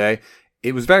Urias the other day,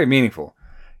 it was very meaningful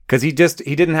because he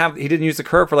didn't use the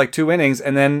curve for like 2 innings,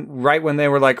 and then right when they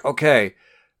were like, okay,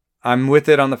 I'm with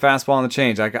it on the fastball and the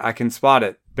change, I can spot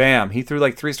it. Bam, he threw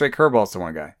like 3 straight curveballs to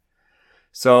one guy.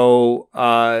 So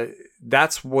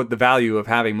that's what the value of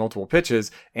having multiple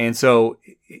pitches. And so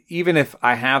even if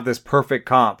I have this perfect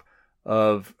comp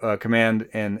of command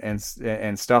and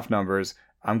stuff numbers,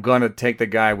 I'm gonna take the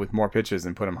guy with more pitches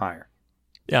and put him higher.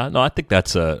 Yeah, no, I think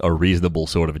that's a reasonable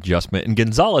sort of adjustment. And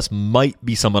Gonzalez might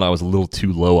be someone I was a little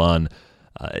too low on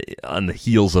the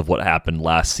heels of what happened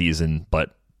last season.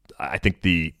 But I think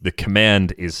the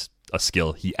command is a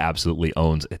skill he absolutely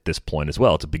owns at this point as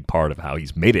well. It's a big part of how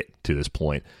he's made it to this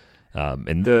point.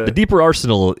 And the deeper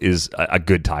arsenal is a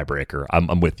good tiebreaker.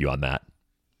 I'm with you on that.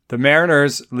 The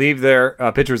Mariners leave their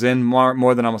pitchers in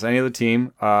more than almost any other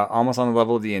team, almost on the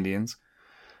level of the Indians.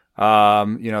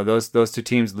 Those two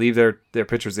teams leave their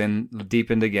pitchers in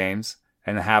deep into games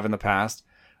and have in the past.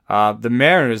 The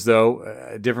Mariners,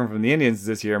 though, different from the Indians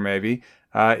this year, maybe,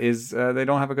 is they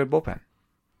don't have a good bullpen.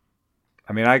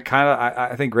 I mean, I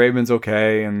think Graveman's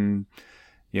okay, and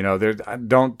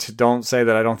don't say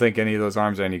that I don't think any of those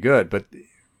arms are any good, but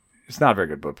it's not a very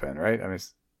good bullpen, right? I mean,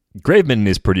 Graveman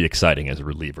is pretty exciting as a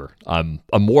reliever. I'm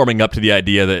warming up to the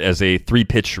idea that as a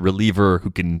 3-pitch reliever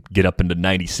who can get up into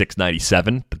 96,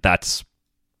 97, that's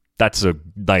a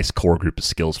nice core group of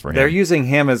skills for him. They're using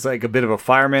him as like a bit of a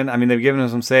fireman. I mean, they've given him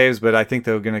some saves, but I think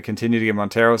they're going to continue to give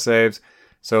Montero saves.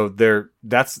 So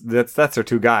that's their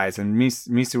two guys. And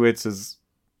Misiewicz is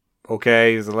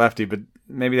okay, he's a lefty, but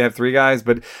maybe they have 3 guys.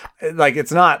 But like,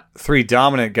 it's not 3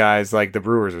 dominant guys like the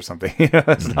Brewers or something.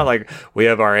 It's not like we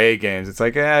have our A games. It's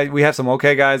like we have some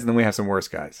okay guys, and then we have some worse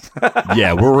guys.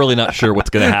 Yeah, we're really not sure what's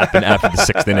going to happen after the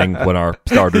 6th inning when our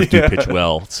starters do pitch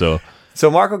well. So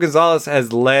Marco Gonzalez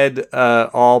has led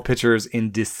all pitchers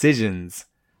in decisions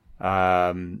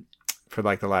for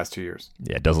like the last 2 years.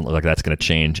 Yeah, it doesn't look like that's going to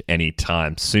change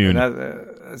anytime soon.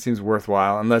 That seems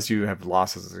worthwhile, unless you have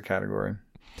losses as a category.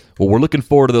 Well, we're looking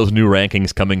forward to those new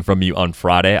rankings coming from you on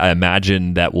Friday. I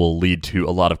imagine that will lead to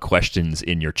a lot of questions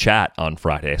in your chat on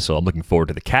Friday. So I'm looking forward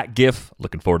to the cat gif,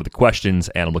 looking forward to the questions,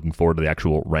 and I'm looking forward to the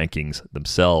actual rankings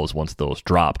themselves once those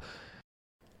drop.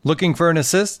 Looking for an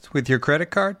assist with your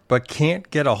credit card, but can't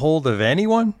get a hold of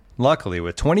anyone? Luckily,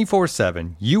 with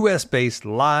 24/7 U.S.-based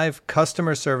live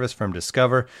customer service from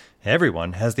Discover,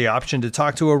 everyone has the option to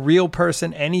talk to a real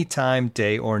person anytime,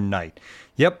 day or night.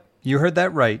 Yep, you heard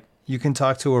that right. You can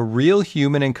talk to a real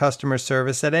human in customer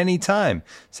service at any time.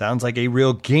 Sounds like a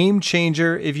real game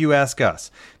changer if you ask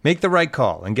us. Make the right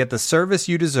call and get the service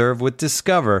you deserve with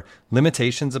Discover.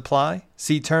 Limitations apply.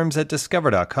 See terms at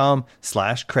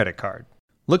discover.com/creditcard.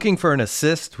 Looking for an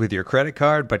assist with your credit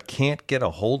card but can't get a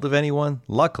hold of anyone?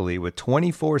 Luckily, with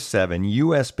 24/7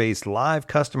 U.S.-based live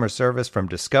customer service from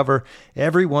Discover,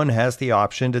 everyone has the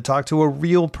option to talk to a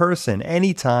real person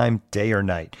anytime, day or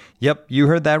night. Yep, you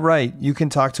heard that right. You can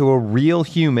talk to a real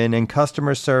human in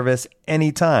customer service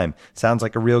anytime. Sounds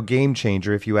like a real game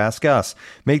changer if you ask us.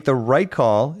 Make the right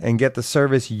call and get the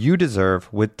service you deserve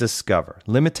with Discover.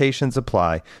 Limitations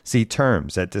apply. See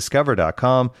terms at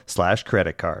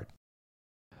discover.com/creditcard.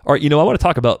 All right, I want to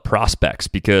talk about prospects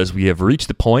because we have reached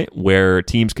the point where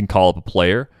teams can call up a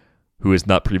player who has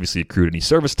not previously accrued any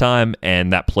service time,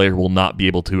 and that player will not be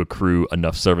able to accrue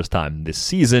enough service time this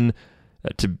season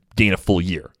to gain a full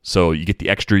year. So you get the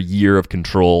extra year of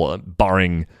control,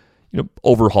 barring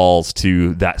overhauls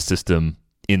to that system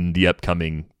in the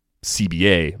upcoming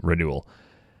CBA renewal.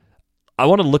 I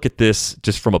want to look at this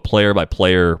just from a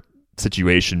player-by-player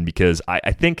situation because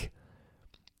I think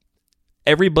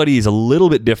everybody is a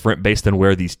little bit different based on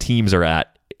where these teams are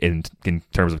at in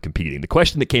terms of competing. The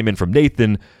question that came in from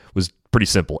Nathan was pretty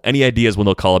simple. Any ideas when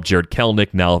they'll call up Jared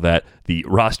Kelenic now that the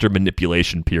roster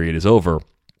manipulation period is over?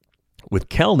 With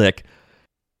Kelenic,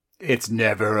 it's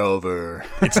never over.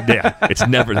 It's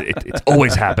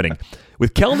always happening.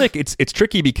 With Kelenic, it's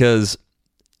tricky because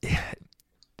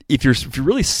if you're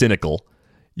really cynical,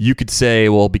 you could say,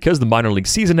 well, because the minor league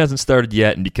season hasn't started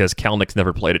yet and because Kelenic's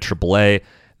never played at AAA,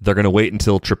 they're going to wait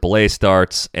until AAA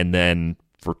starts, and then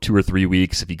for 2 or 3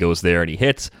 weeks, if he goes there and he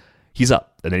hits, he's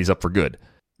up, and then he's up for good.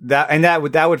 That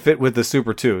would fit with the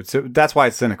Super 2. So that's why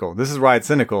it's cynical. This is why it's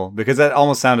cynical, because that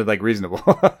almost sounded like reasonable.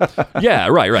 Yeah,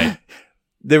 right.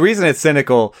 The reason it's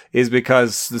cynical is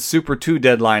because the Super 2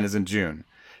 deadline is in June.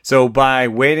 So by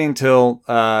waiting till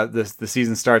the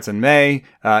season starts in May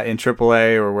in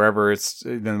AAA or wherever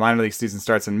the minor league season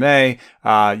starts in May,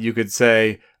 you could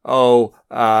say,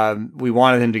 we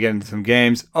wanted him to get into some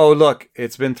games. Oh, look,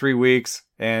 it's been 3 weeks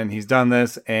and he's done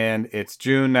this and it's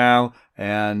June now.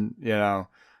 And,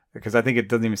 because I think it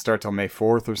doesn't even start till May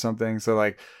 4th or something.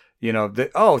 So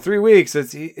 3 weeks.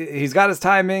 He's got his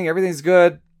timing. Everything's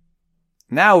good.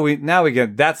 Now we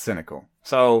get, that's cynical.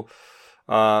 So,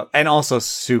 and also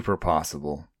super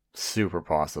possible.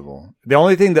 The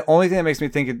only thing that makes me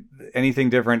think anything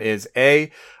different is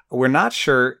we're not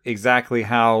sure exactly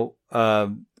how,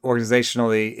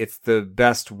 organizationally it's the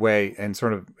best way and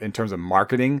sort of in terms of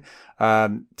marketing,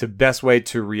 to best way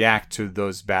to react to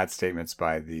those bad statements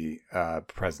by the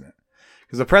president.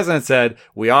 Because the president said,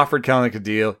 we offered Kelenic a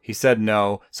deal. He said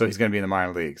no, so he's going to be in the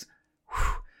minor leagues.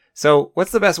 Whew. So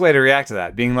what's the best way to react to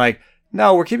that? Being like,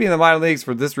 no, we're keeping him in the minor leagues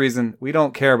for this reason. We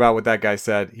don't care about what that guy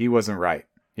said. He wasn't right.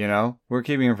 We're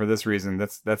keeping him for this reason.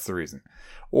 That's the reason.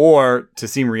 Or to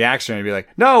seem reactionary and be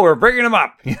like, no, we're bringing him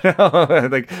up.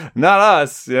 Like, not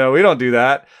us. We don't do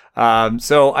that.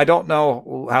 So I don't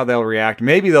know how they'll react.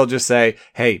 Maybe they'll just say,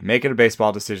 hey, make it a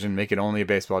baseball decision. Make it only a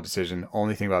baseball decision.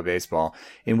 Only think about baseball.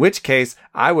 In which case,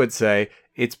 I would say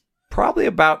it's probably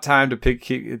about time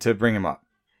to bring him up.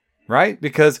 Right?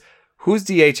 Because who's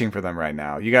DHing for them right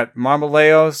now? You got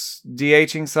Marmoleos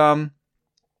DHing some.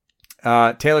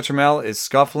 Taylor Trammell is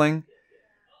scuffling.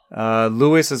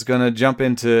 Lewis is going to jump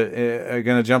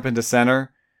into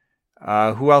center.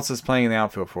 Who else is playing in the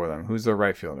outfield for them? Who's their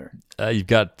right fielder? You've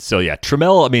got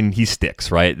Trammell. I mean, he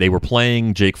sticks, right? They were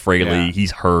playing Jake Fraley. Yeah.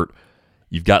 He's hurt.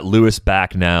 You've got Lewis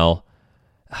back now.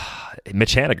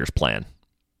 Mitch Haniger's playing.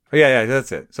 Yeah,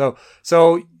 that's it.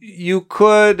 So you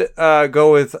could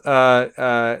go with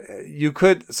you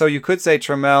could say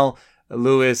Trammell,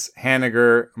 Lewis,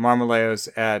 Haniger, Marmolejos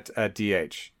at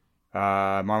DH.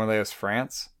 Marmolejos,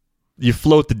 France. You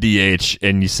float the DH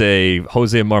and you say,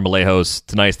 Jose Marmolejos,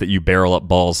 it's nice that you barrel up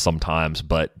balls sometimes,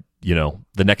 but the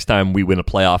next time we win a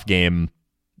playoff game,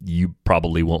 you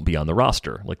probably won't be on the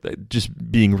roster. Like,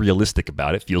 just being realistic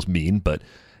about it feels mean, but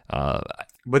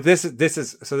this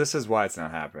is why it's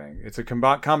not happening. It's a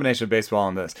combination of baseball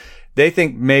and this. They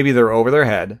think maybe they're over their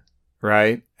head,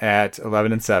 right? At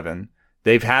 11-7,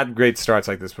 they've had great starts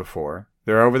like this before.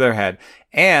 They're over their head,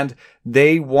 and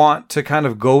they want to kind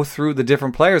of go through the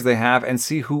different players they have and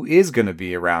see who is going to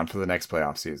be around for the next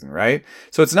playoff season, right?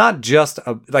 So it's not just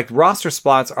roster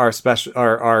spots are special,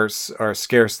 are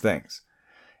scarce things,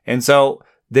 and so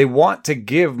they want to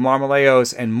give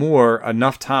Marmolejos and Moore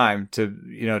enough time to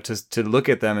look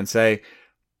at them and say,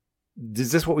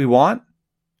 is this what we want?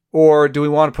 Or do we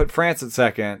want to put France at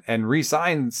second and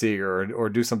re-sign Seager or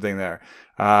do something there?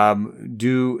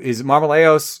 Is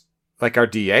Marmolejos like our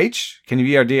DH? Can he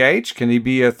be our DH? Can he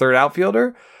be a third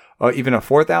outfielder? Or even a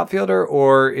fourth outfielder?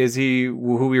 Or is he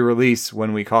who we release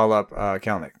when we call up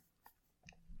Kelenic?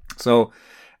 So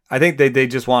I think they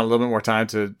just want a little bit more time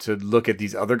to look at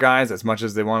these other guys as much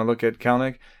as they want to look at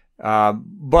Kelenic.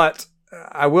 But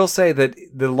I will say that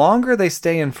the longer they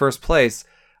stay in first place,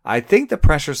 I think the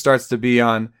pressure starts to be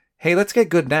on, hey, let's get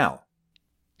good now.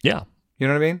 Yeah. You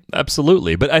know what I mean?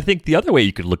 Absolutely. But I think the other way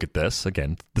you could look at this,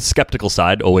 again, the skeptical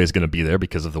side always going to be there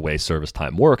because of the way service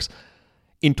time works.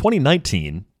 In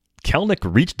 2019, Kelenic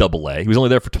reached Double-A. He was only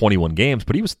there for 21 games,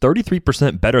 but he was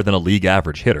 33% better than a league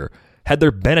average hitter. Had there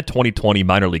been a 2020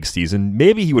 minor league season,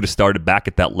 maybe he would have started back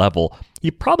at that level. He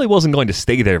probably wasn't going to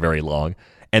stay there very long.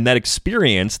 And that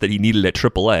experience that he needed at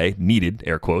AAA, needed,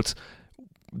 air quotes,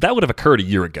 that would have occurred a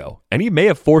year ago. And he may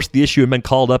have forced the issue and been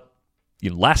called up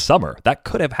last summer. That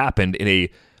could have happened in a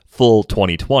full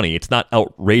 2020. It's not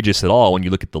outrageous at all when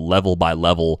you look at the level by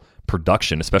level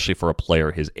production, especially for a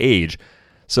player his age.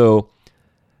 So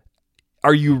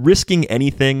are you risking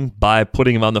anything by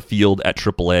putting him on the field at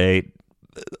AAA?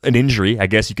 An injury, I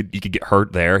guess you could get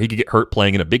hurt there. He could get hurt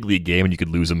playing in a big league game and you could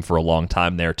lose him for a long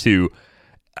time there too.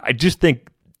 I just think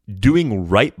doing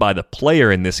right by the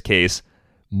player in this case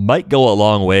might go a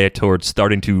long way towards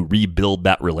starting to rebuild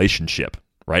that relationship.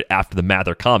 Right after the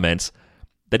Mather comments,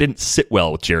 that didn't sit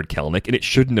well with Jarred Kelenic, and it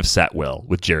shouldn't have sat well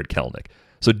with Jarred Kelenic.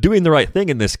 So doing the right thing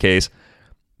in this case,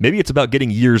 maybe it's about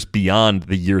getting years beyond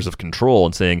the years of control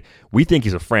and saying, we think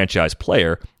he's a franchise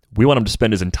player. We want him to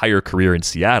spend his entire career in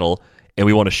Seattle, and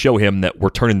we want to show him that we're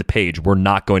turning the page. We're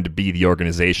not going to be the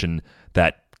organization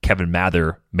that Kevin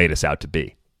Mather made us out to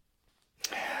be.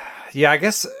 Yeah, I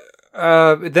guess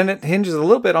then it hinges a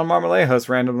little bit on Marmolejos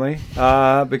randomly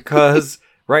because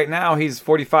right now he's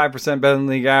 45% better than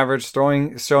league average,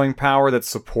 showing power that's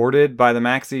supported by the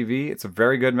max EV. It's a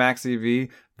very good max EV,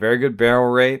 very good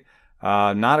barrel rate.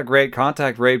 Not a great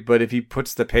contact rate, but if he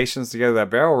puts the patience together, that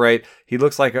barrel rate, he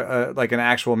looks like an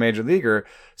actual major leaguer.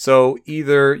 So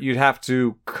either you'd have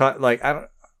to cut,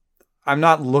 I'm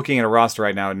not looking at a roster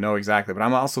right now and know exactly, but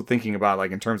I'm also thinking about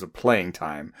in terms of playing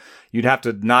time. You'd have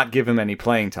to not give him any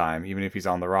playing time, even if he's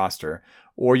on the roster,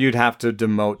 or you'd have to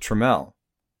demote Trammell.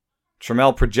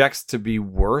 Trammell projects to be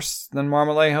worse than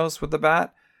Marmolejos with the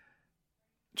bat.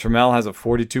 Trammell has a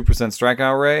 42%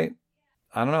 strikeout rate.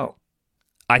 I don't know.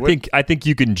 I think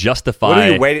you can justify. What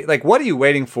are you waiting? What are you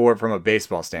waiting for from a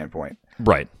baseball standpoint?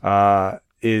 Right.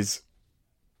 Is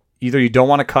either you don't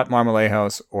want to cut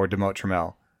Marmolejos or demote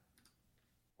Trammell,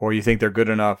 or you think they're good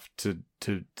enough that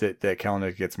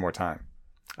Kelenic gets more time.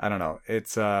 I don't know.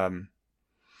 It's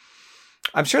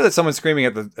I'm sure that someone's screaming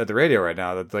at the radio right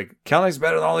now that Kelenic's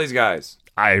better than all these guys.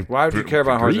 Why would you care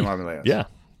about Jose Marmolejos?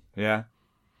 Yeah.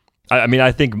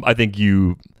 I think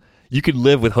you could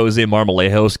live with Jose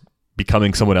Marmolejos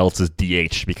becoming someone else's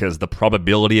DH because the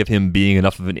probability of him being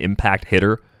enough of an impact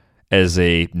hitter as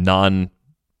a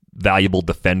non-valuable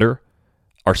defender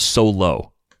are so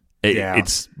low.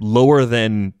 It's lower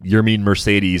than Yermin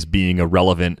Mercedes being a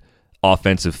relevant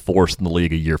offensive force in the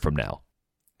league a year from now.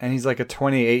 And he's like a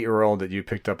 28-year-old that you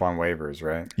picked up on waivers,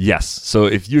 right? Yes. So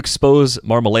if you expose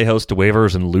Marmolejos to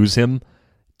waivers and lose him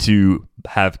to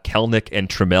have Kelenic and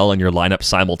Trammell in your lineup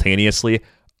simultaneously,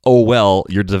 oh well,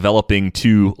 you're developing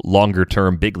two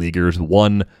longer-term big leaguers,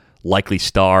 one likely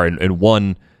star and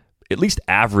one at least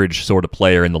average sort of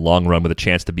player in the long run with a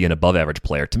chance to be an above average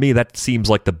player. To me, that seems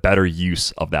like the better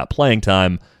use of that playing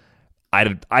time.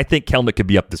 I think Kelenic could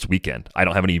be up this weekend. I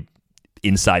don't have any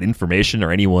inside information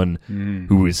or anyone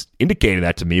who is indicating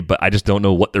that to me, but I just don't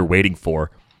know what they're waiting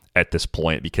for at this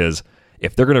point, because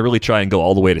if they're going to really try and go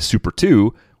all the way to Super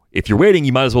 2, if you're waiting,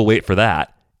 you might as well wait for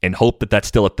that and hope that that's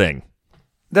still a thing.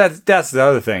 That's the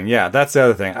other thing. Yeah, that's the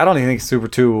other thing. I don't even think Super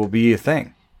 2 will be a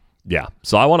thing. Yeah,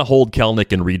 so I want to hold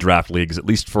Kelenic in redraft leagues at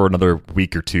least for another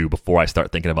week or two before I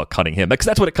start thinking about cutting him, because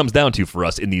that's what it comes down to for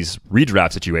us in these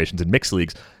redraft situations in mixed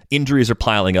leagues. Injuries are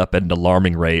piling up at an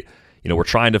alarming rate. We're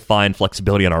trying to find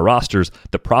flexibility on our rosters.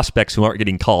 The prospects who aren't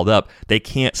getting called up, they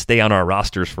can't stay on our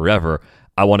rosters forever.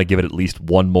 I want to give it at least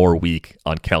one more week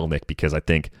on Kelenic, because I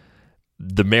think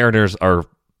the Mariners are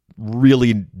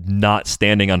really not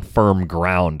standing on firm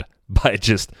ground by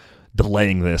just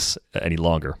delaying this any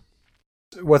longer.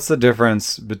 What's the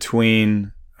difference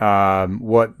between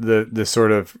what the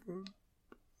sort of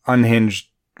unhinged,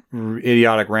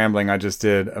 idiotic rambling I just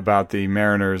did about the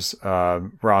Mariners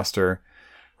roster,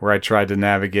 where I tried to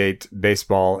navigate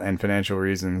baseball and financial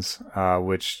reasons,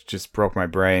 which just broke my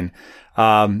brain,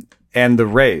 and the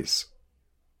Rays?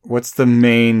 What's the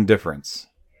main difference?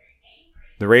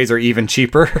 The Rays are even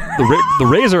cheaper. The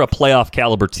Rays are a playoff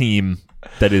caliber team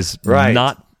that is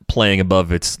not playing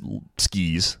above its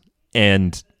skis,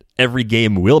 and every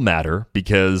game will matter,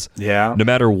 because no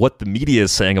matter what the media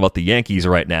is saying about the Yankees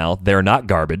right now, they're not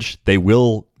garbage. They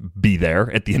will be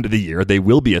there at the end of the year. They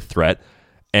will be a threat.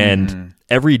 And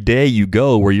every day you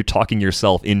go where you're talking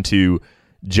yourself into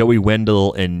Joey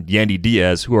Wendell and Yandy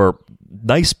Diaz, who are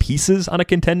nice pieces on a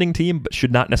contending team, but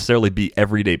should not necessarily be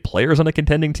everyday players on a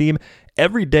contending team.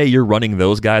 Every day you're running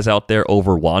those guys out there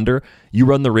over Wander, you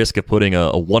run the risk of putting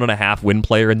a 1.5 win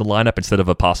player in the lineup instead of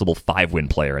a possible 5 win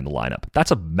player in the lineup.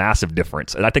 That's a massive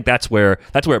difference, and I think that's where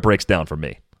it breaks down for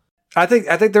me. I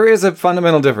think there is a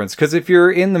fundamental difference, because if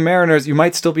you're in the Mariners, you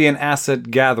might still be in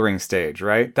asset gathering stage,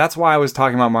 right? That's why I was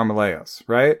talking about Marmolejos,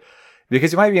 right?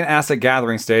 Because you might be in asset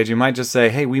gathering stage. You might just say,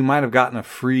 hey, we might have gotten a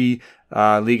free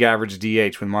league average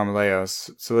DH with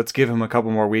Marmolejos, so let's give him a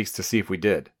couple more weeks to see if we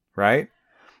did, right?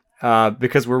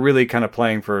 Because we're really kind of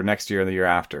playing for next year and the year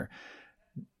after.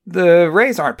 The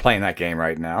Rays aren't playing that game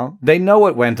right now. They know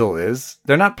what Wendell is.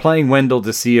 They're not playing Wendell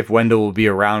to see if Wendell will be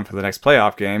around for the next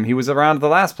playoff game. He was around the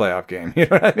last playoff game. You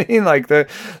know what I mean? Like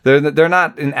they're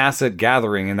not in asset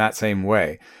gathering in that same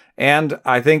way. And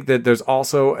I think that there's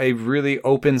also a really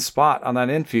open spot on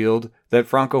that infield that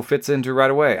Franco fits into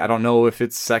right away. I don't know if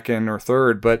it's second or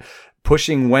third, but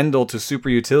pushing Wendell to super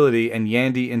utility and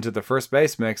Yandy into the first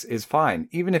base mix is fine.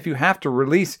 Even if you have to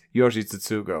release Yoshi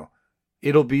Tsutsugo,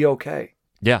 it'll be okay.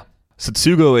 Yeah.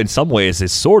 Tsutsugo in some ways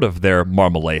is sort of their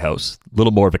Marmolejos. A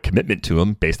little more of a commitment to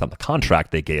him based on the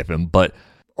contract they gave him, but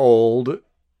old,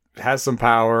 has some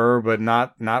power, but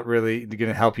not really going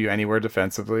to help you anywhere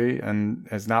defensively, and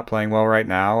is not playing well right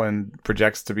now and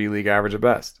projects to be league average at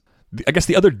best. I guess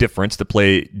the other difference, to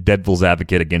play devil's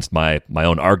advocate against my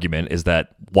own argument, is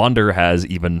that Wander has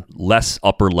even less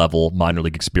upper level minor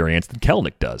league experience than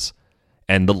Kelenic does.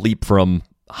 And the leap from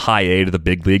high A to the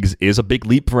big leagues is a big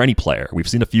leap for any player. We've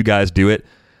seen a few guys do it.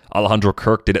 Alejandro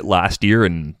Kirk did it last year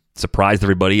and surprised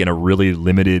everybody in a really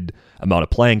limited amount of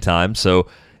playing time. So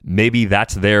maybe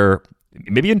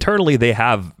maybe internally they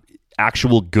have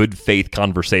actual good faith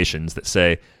conversations that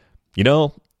say,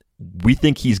 we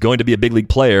think he's going to be a big league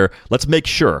player. Let's make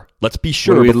sure. Let's be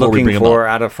sure. What are we before we bring looking him for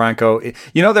up. out of Franco?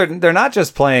 They're not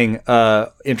just playing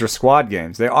inter-squad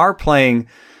games. They are playing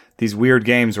these weird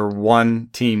games where one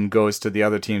team goes to the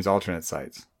other team's alternate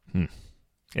sites.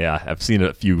 Yeah, I've seen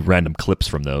a few random clips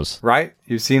from those. Right?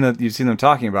 You've seen them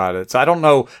talking about it. So I don't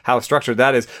know how structured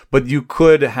that is, but you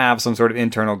could have some sort of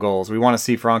internal goals. We want to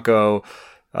see Franco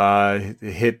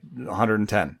hit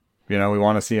 110. We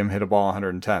want to see him hit a ball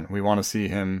 110. We want to see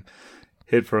him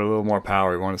hit for a little more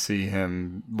power. We want to see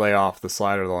him lay off the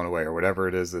slider the long way, or whatever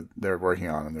it is that they're working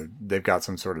on. And they've got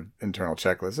some sort of internal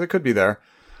checklist. It could be there.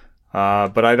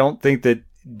 But I don't think that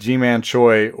Ji-Man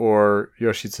Choi or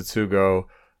Yoshi Tsutsugo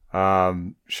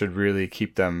should really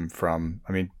keep them from...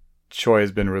 I mean, Choi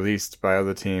has been released by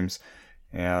other teams,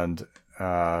 and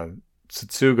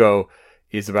Tsutsugo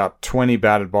is about 20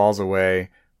 batted balls away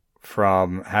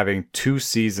from having 2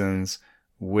 seasons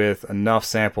with enough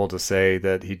sample to say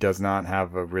that he does not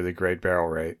have a really great barrel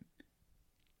rate.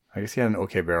 I guess he had an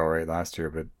okay barrel rate last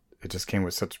year, but it just came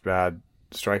with such bad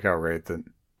strikeout rate that,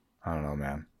 I don't know,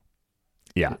 man.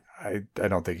 Yeah. I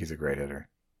don't think he's a great hitter.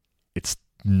 It's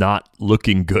not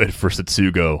looking good for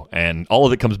Tsutsugo. And all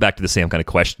of it comes back to the same kind of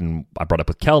question I brought up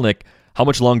with Kelenic. How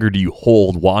much longer do you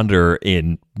hold Wander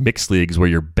in mixed leagues where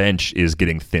your bench is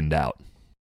getting thinned out?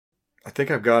 I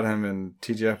think I've got him in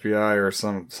TGFBI or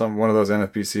some one of those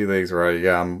NFBC leagues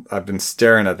where I've been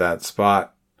staring at that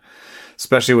spot,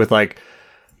 especially with like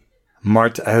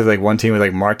I had like one team with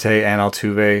like Marte and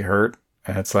Altuve hurt,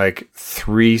 and it's like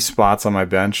 3 spots on my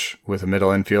bench with a middle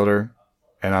infielder,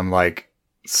 and I'm like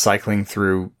cycling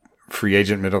through free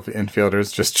agent middle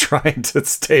infielders just trying to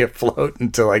stay afloat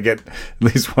until I get at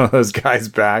least one of those guys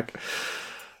back.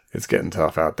 It's getting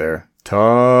tough out there.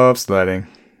 Tough sledding.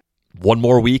 One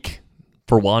more week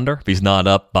for Wander. If he's not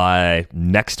up by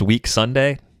next week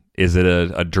Sunday, is it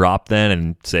a drop then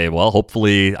and say, well,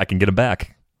 hopefully I can get him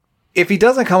back? If he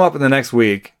doesn't come up in the next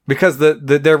week, because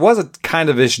there was a kind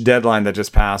of ish deadline that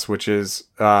just passed, which is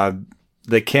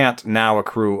they can't now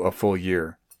accrue a full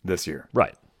year this year.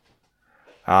 Right.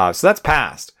 So that's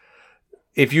passed.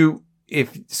 If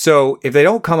they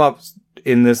don't come up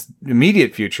in this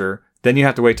immediate future, then you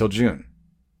have to wait till June.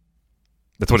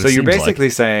 That's what it seems like. So you're basically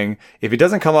saying if he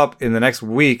doesn't come up in the next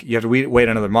week, you have to wait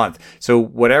another month. So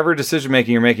whatever decision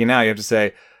making you're making now, you have to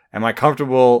say, am I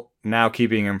comfortable now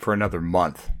keeping him for another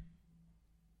month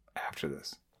after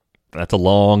this? That's a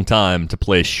long time to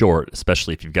play short,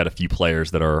 especially if you've got a few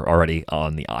players that are already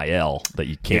on the IL that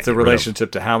you can't. It's a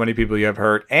relationship to how many people you have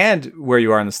hurt and where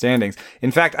you are in the standings.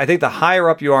 In fact, I think the higher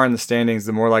up you are in the standings,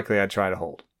 the more likely I'd try to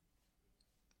hold.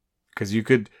 Because you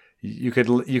could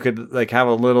like have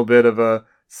a little bit of a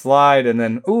slide and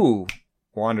then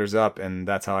Wander's up, and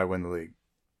that's how I win the league.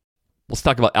 Let's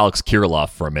talk about Alex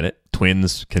Kirilloff for a minute.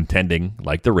 Twins contending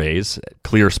like the Rays,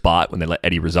 clear spot when they let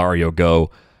Eddie Rosario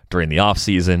go during the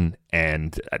offseason,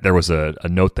 and there was a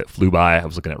note that flew by. I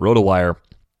was looking at RotoWire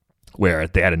where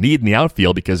they had a need in the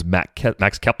outfield because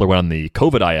Max Kepler went on the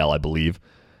COVID IL, I believe,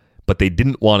 but they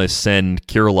didn't want to send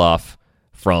Kirilloff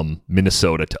from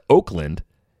Minnesota to Oakland.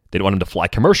 They didn't want him to fly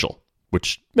commercial,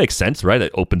 which makes sense, right?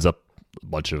 It opens up a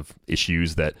bunch of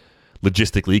issues that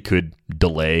logistically could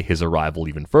delay his arrival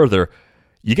even further.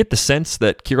 You get the sense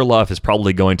that Kirilloff is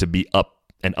probably going to be up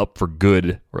for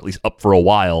good, or at least up for a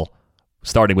while,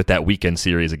 starting with that weekend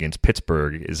series against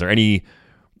Pittsburgh. Is there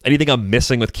anything I'm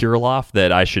missing with Kirilloff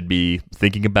that I should be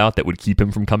thinking about that would keep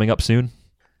him from coming up soon?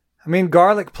 I mean,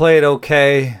 Garlick played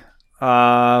okay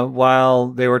while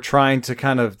they were trying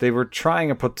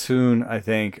a platoon, I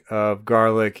think, of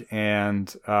Garlick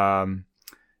and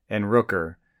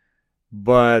Rooker.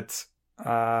 But,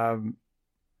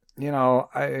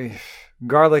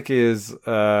 Garlick is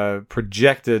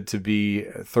projected to be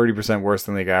 30% worse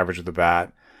than league average with the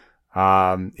bat.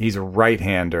 He's a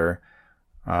right-hander.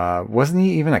 Wasn't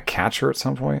he even a catcher at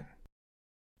some point?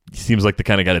 He seems like the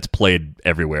kind of guy that's played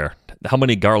everywhere. How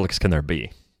many Garlicks can there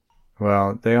be?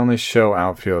 Well, they only show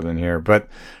outfield in here. But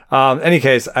any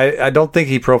case, I don't think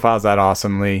he profiles that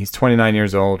awesomely. He's 29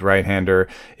 years old, right-hander.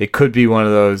 It could be one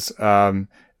of those,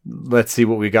 let's see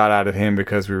what we got out of him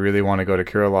because we really want to go to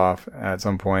Kirilloff at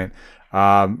some point.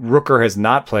 Rooker has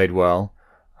not played well.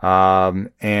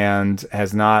 And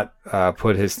has not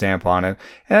put his stamp on it.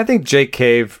 And I think Jake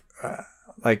Cave,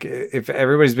 if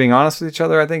everybody's being honest with each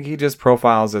other, I think he just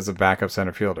profiles as a backup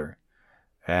center fielder.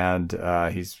 And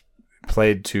he's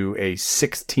played to a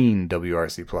 16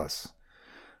 WRC plus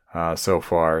so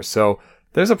far. So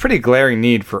there's a pretty glaring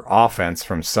need for offense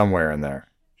from somewhere in there.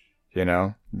 You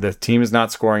know, the team is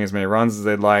not scoring as many runs as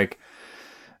they'd like.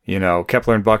 You know,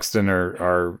 Kepler and Buxton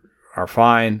are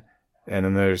fine. And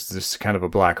then there's this kind of a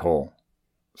black hole.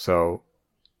 So,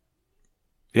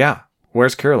 yeah,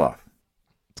 where's Kirilloff?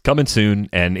 It's coming soon,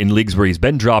 and in leagues where he's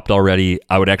been dropped already,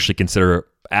 I would actually consider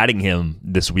adding him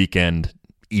this weekend,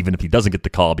 even if he doesn't get the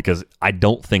call, because I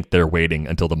don't think they're waiting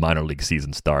until the minor league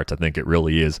season starts. I think it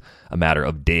really is a matter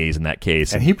of days in that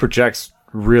case. And he projects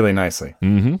really nicely.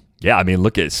 Mm-hmm. Yeah, I mean,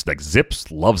 look at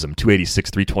Zips loves him, 286,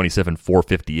 327,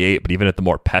 458, but even at the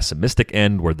more pessimistic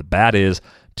end where the bat is,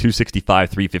 265,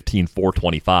 315,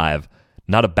 425.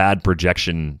 Not a bad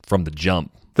projection from the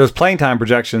jump. Those playing time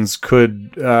projections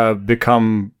could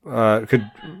could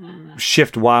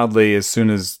shift wildly as soon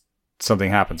as something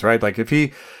happens, right? Like if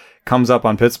he comes up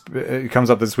this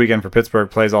weekend for Pittsburgh,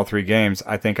 plays all 3 games,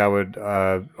 I think I would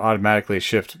automatically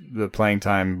shift the playing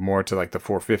time more to like the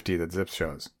 450 that Zips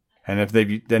shows. And if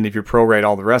you prorate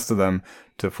all the rest of them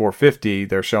to 450,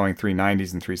 they're showing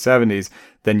 390s and 370s,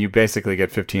 then you basically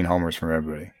get 15 homers from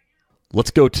everybody. Let's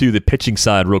go to the pitching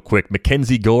side real quick.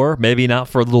 Mackenzie Gore, maybe not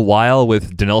for a little while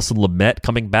with Dinelson Lamet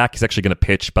coming back. He's actually going to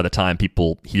pitch by the time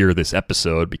people hear this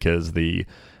episode because the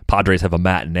Padres have a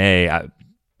matinee.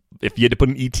 If you had to put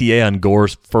an ETA on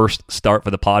Gore's first start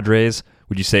for the Padres,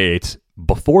 would you say it's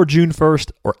before June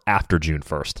 1st or after June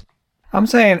 1st? I'm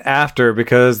saying after,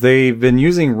 because they've been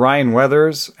using Ryan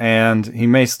Weathers, and he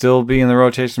may still be in the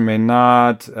rotation, may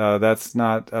not. That's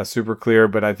not super clear,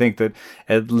 but I think that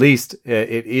at least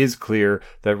it is clear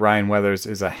that Ryan Weathers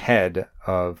is ahead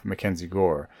of Mackenzie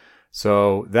Gore.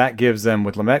 So that gives them,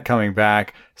 with Lamet coming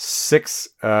back, 6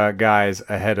 guys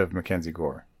ahead of Mackenzie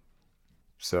Gore.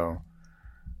 So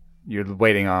you're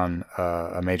waiting on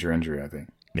a major injury, I think.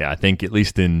 Yeah, I think at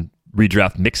least in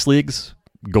redraft mixed leagues,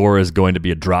 Gore is going to be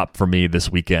a drop for me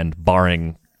this weekend,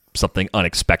 barring something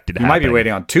unexpected happening. You might be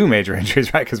waiting on 2 major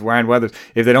injuries, right? Because Ryan Weathers,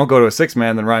 if they don't go to a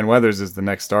 6-man, then Ryan Weathers is the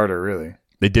next starter, really.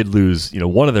 They did lose,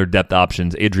 one of their depth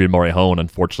options, Adrian Morejon,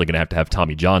 unfortunately going to have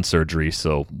Tommy John surgery,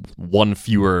 so one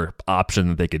fewer option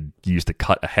that they could use to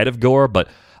cut ahead of Gore. But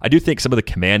I do think some of the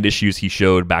command issues he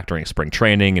showed back during spring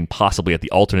training and possibly at the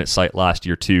alternate site last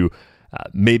year too,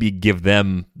 maybe give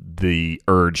them the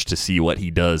urge to see what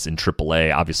he does in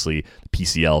AAA. Obviously,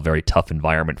 PCL, very tough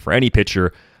environment for any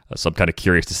pitcher, so I'm kind of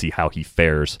curious to see how he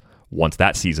fares once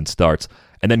that season starts.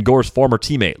 And then Gore's former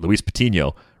teammate, Luis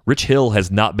Patino. Rich Hill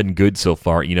has not been good so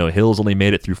far. Hill's only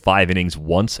made it through 5 innings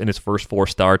once in his first 4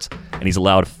 starts, and he's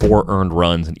allowed 4 earned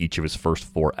runs in each of his first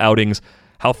 4 outings.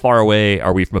 How far away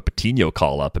are we from a Patino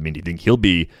call-up? I mean, do you think he'll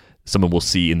be someone we'll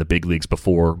see in the big leagues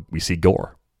before we see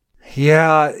Gore?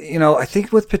 Yeah, I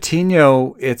think with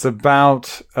Patino, it's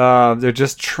about they're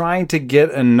just trying to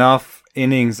get enough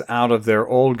innings out of their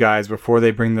old guys before they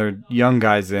bring their young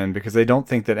guys in, because they don't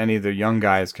think that any of their young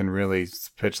guys can really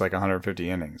pitch like 150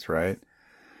 innings, right?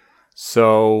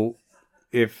 So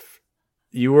if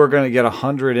you were going to get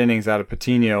 100 innings out of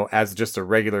Patino as just a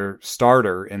regular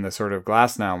starter in the sort of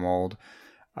Glasnow mold,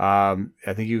 I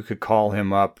think you could call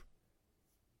him up,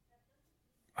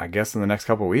 I guess, in the next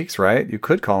couple of weeks, right? You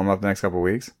could call him up the next couple of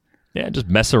weeks. Yeah, just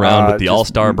mess around with the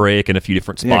All-Star break and a few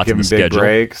different spots give in the him big schedule.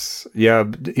 Breaks. Yeah,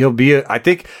 he'll be. I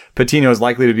think Patino is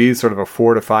likely to be sort of a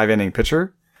 4 to 5 inning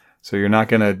pitcher, so you're not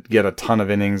going to get a ton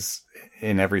of innings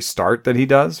in every start that he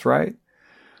does, right?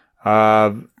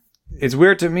 It's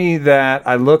weird to me that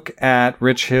I look at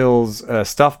Rich Hill's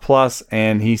Stuff Plus,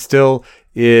 and he still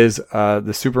is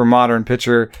the super modern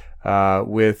pitcher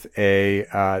with a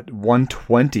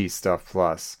 120 Stuff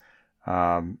Plus,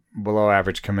 below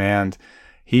average command.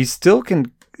 He still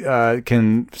can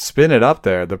spin it up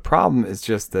there. The problem is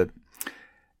just that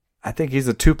I think he's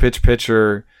a 2-pitch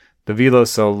pitcher. The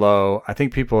velo's so low. I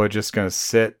think people are just going to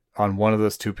sit on one of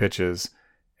those 2 pitches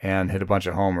and hit a bunch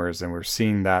of homers, and we're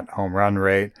seeing that home run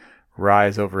rate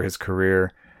rise over his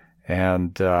career.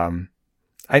 And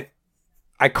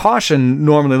I caution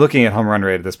normally looking at home run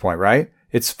rate at this point, right?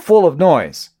 It's full of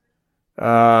noise.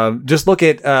 Just look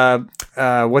at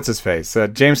what's his face,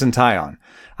 Jameson Taillon.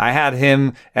 I had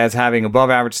him as having above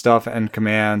average stuff and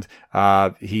command.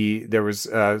 There was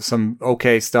some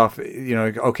okay stuff,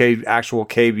 okay actual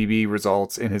KBB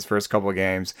results in his first couple of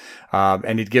games,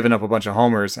 and he'd given up a bunch of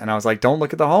homers. And I was like, don't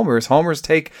look at the homers. Homers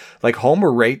take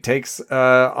homer rate takes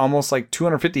almost like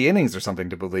 250 innings or something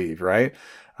to believe, right?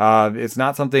 It's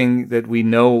not something that we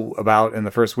know about in the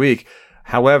first week.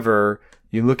 However,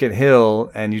 you look at Hill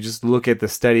and you just look at the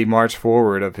steady march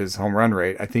forward of his home run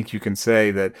rate. I think you can say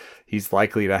that he's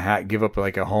likely to give up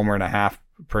like a homer and a half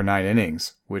per 9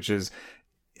 innings, which is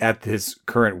at his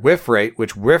current whiff rate,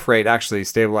 which whiff rate actually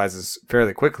stabilizes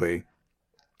fairly quickly.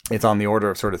 It's on the order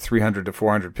of sort of 300 to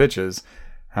 400 pitches.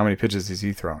 How many pitches has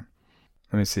he thrown?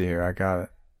 Let me see here. I got it.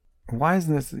 Why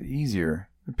isn't this easier?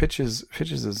 Pitches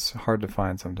is hard to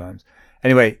find sometimes.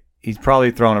 Anyway, he's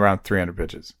probably thrown around 300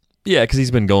 pitches. Yeah, because he's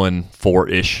been going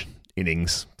 4-ish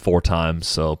innings 4 times,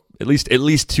 so at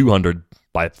least 200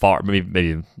 by far, maybe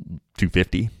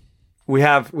 250. We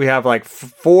have like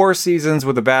 4 seasons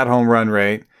with a bad home run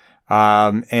rate,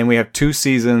 and we have 2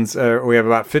 seasons. We have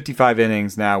about 55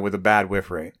 innings now with a bad whiff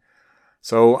rate.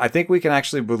 So I think we can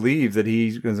actually believe that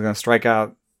he's going to strike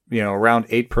out, around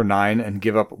 8 per 9 and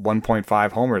give up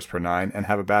 1.5 homers per 9 and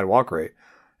have a bad walk rate.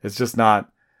 It's just not.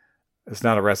 It's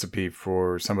not a recipe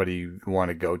for somebody you want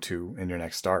to go to in your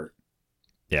next start.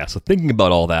 Yeah, so thinking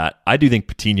about all that, I do think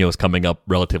Patino is coming up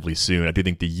relatively soon. I do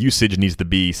think the usage needs to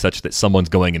be such that someone's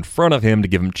going in front of him to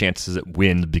give him chances at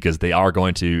wins, because they are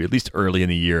going to, at least early in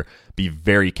the year, be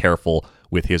very careful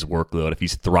with his workload. If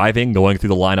he's thriving, going through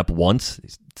the lineup once, he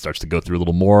starts to go through a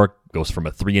little more, goes from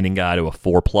a 3-inning guy to a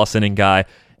 4+ inning guy.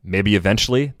 Maybe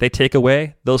eventually they take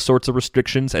away those sorts of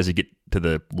restrictions as you get to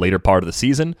the later part of the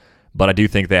season. But I do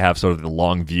think they have sort of the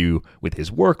long view with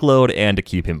his workload and to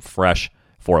keep him fresh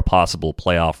for a possible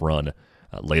playoff run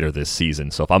later this season.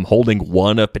 So if I'm holding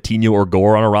one of Patino or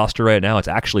Gore on a roster right now, it's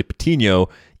actually Patino,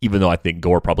 even though I think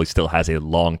Gore probably still has a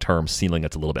long-term ceiling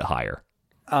that's a little bit higher.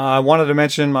 I wanted to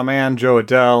mention my man, Joe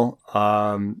Adell.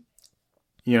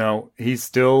 He's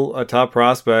still a top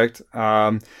prospect.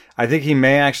 I think he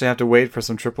may actually have to wait for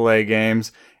some AAA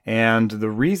games. And the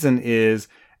reason is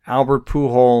Albert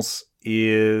Pujols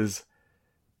is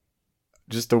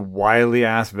just a wily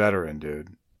ass veteran,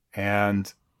 dude.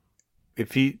 And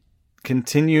if he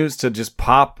continues to just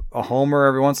pop a homer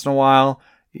every once in a while,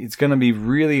 it's going to be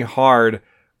really hard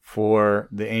for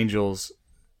the Angels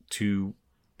to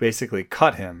basically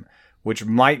cut him, which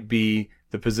might be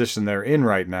the position they're in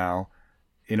right now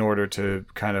in order to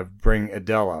kind of bring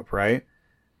Adell up, right?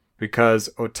 Because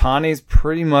Ohtani's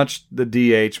pretty much the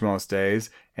DH most days,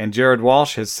 and Jared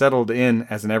Walsh has settled in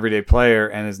as an everyday player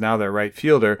and is now their right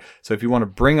fielder. So if you want to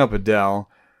bring up Adell,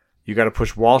 you got to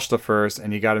push Walsh to first,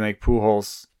 and you got to make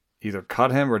Pujols either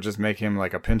cut him or just make him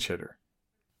like a pinch hitter.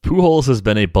 Pujols has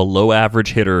been a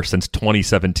below-average hitter since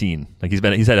 2017. Like he's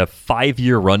had a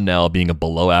 5-year run now of being a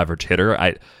below-average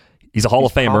hitter. He's a Hall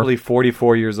of Famer. Probably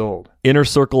 44 years old. Inner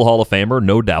Circle Hall of Famer,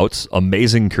 no doubts.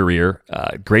 Amazing career.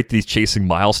 Great that he's chasing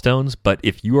milestones. But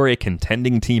if you are a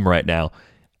contending team right now,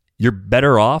 you're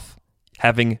better off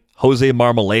having Jose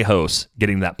Marmolejos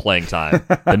getting that playing time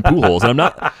than Pujols. And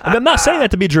I'm not saying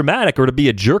that to be dramatic or to be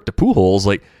a jerk to Pujols.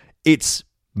 Like, it's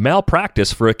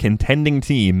malpractice for a contending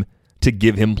team to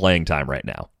give him playing time right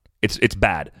now. It's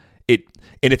bad.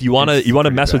 And if you want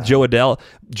to mess with Joe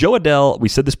Adell, we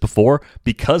said this before,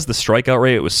 because the strikeout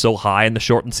rate was so high in the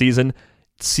shortened season,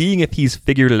 seeing if he's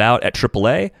figured it out at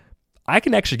AAA, I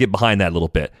can actually get behind that a little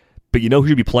bit. But you know who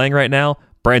should be playing right now?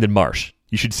 Brandon Marsh.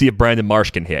 You should see if Brandon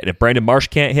Marsh can hit. And if Brandon Marsh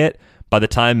can't hit, by the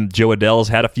time Joe Adell's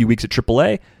had a few weeks at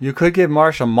AAA, you could give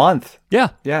Marsh a month. Yeah.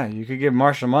 Yeah, you could give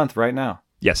Marsh a month right now.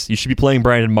 Yes, you should be playing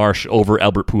Brandon Marsh over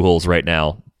Albert Pujols right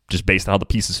now, just based on how the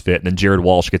pieces fit, and then Jared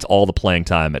Walsh gets all the playing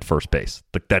time at first base.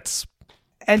 Like that's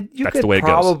the way it goes.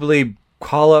 Probably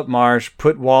call up Marsh,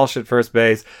 put Walsh at first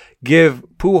base, give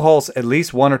Pujols at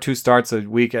least 1 or 2 starts a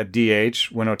week at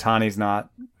DH when Ohtani's not,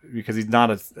 because he's not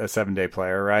a 7-day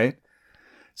player, right?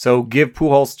 So give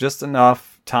Pujols just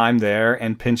enough time there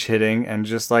and pinch hitting, and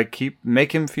just like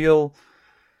make him feel,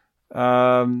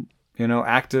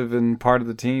 active and part of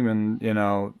the team, and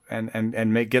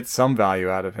and get some value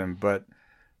out of him, but.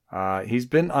 He's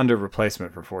been under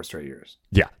replacement for 4 straight years.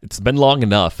 Yeah, it's been long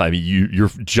enough. I mean, you're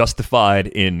justified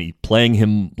in playing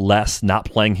him less, not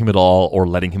playing him at all, or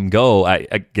letting him go.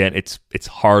 Again, it's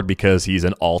hard because he's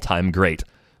an all-time great,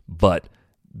 but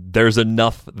there's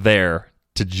enough there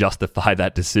to justify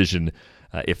that decision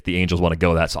if the Angels want to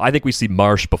go that. So I think we see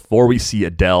Marsh before we see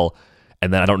Adell,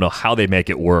 and then I don't know how they make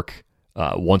it work.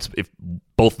 If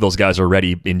both of those guys are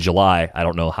ready in July, I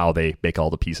don't know how they make all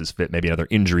the pieces fit. Maybe another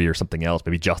injury or something else.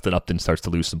 Maybe Justin Upton starts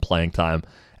to lose some playing time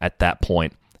at that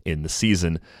point in the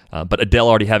season. But Adell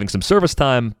already having some service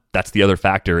time, that's the other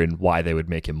factor in why they would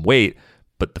make him wait.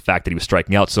 But the fact that he was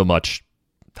striking out so much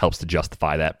helps to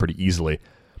justify that pretty easily.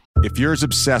 If you're as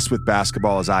obsessed with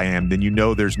basketball as I am, then you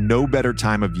know there's no better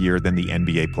time of year than the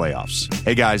NBA playoffs.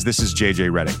 Hey guys, this is JJ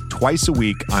Redick. Twice a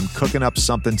week, I'm cooking up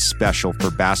something special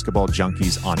for basketball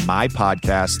junkies on my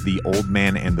podcast, The Old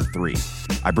Man and the Three.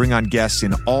 I bring on guests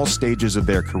in all stages of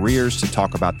their careers to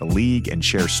talk about the league and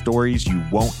share stories you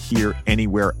won't hear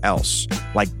anywhere else,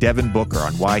 like Devin Booker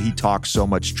on why he talks so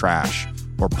much trash,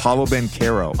 or Paolo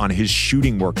Banchero on his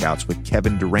shooting workouts with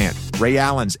Kevin Durant, Ray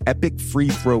Allen's epic free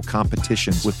throw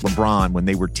competitions with LeBron when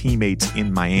they were teammates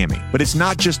in Miami. But it's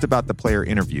not just about the player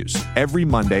interviews. Every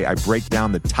Monday, I break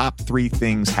down the top 3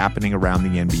 things happening around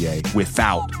the NBA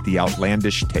without the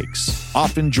outlandish takes.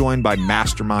 Often joined by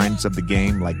masterminds of the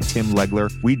game like Tim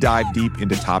Legler, we dive deep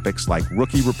into topics like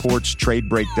rookie reports, trade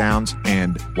breakdowns,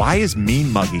 and why is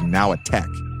mean mugging now a tech?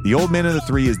 The Old Man and the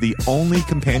Three is the only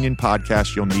companion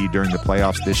podcast you'll need during the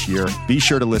playoffs this year. Be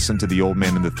sure to listen to The Old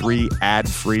Man and the Three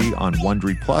ad-free on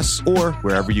Wondery Plus or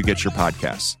wherever you get your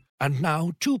podcasts. And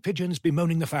now, 2 pigeons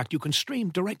bemoaning the fact you can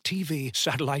stream DirecTV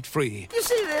satellite-free. You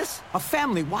see this? A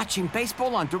family watching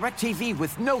baseball on DirecTV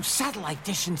with no satellite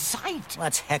dish in sight.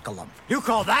 Let's heckle them. You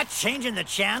call that changing the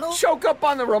channel? Choke up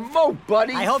on the remote,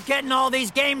 buddy. I hope getting all these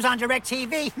games on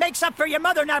DirecTV makes up for your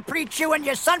mother not pre-chewing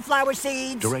your sunflower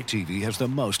seeds. DirecTV has the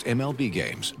most MLB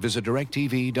games. Visit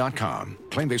DirecTV.com.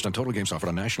 Claim based on total games offered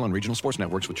on national and regional sports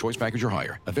networks with choice package or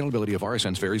higher. Availability of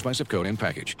RSNs varies by zip code and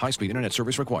package. High-speed internet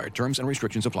service required. Terms and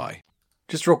restrictions apply.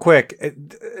 Just real quick,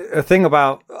 a thing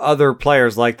about other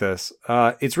players like this,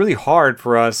 it's really hard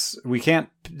for us.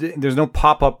 There's no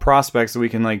pop-up prospects that we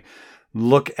can like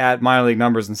look at minor league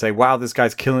numbers and say, wow, this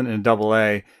guy's killing it in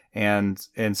AA, and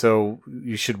so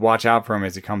you should watch out for him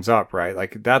as he comes up, right?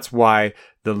 Like that's why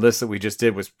the list that we just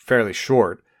did was fairly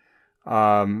short.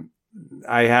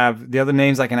 I have the other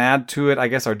names I can add to it, I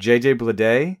guess, are JJ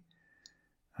Bleday.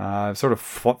 Sort of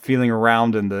feeling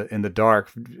around in the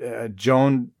dark.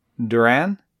 Joan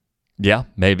Duran? Yeah,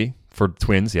 maybe. For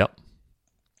Twins, yep.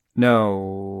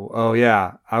 No. Oh,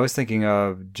 yeah. I was thinking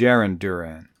of Jarren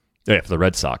Duran. Yeah, for the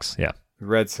Red Sox, yeah.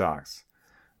 Red Sox.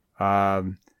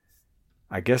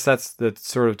 I guess that's the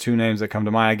sort of two names that come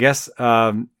to mind. I guess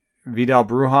Vidal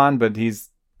Brujan, but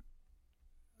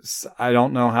I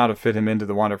don't know how to fit him into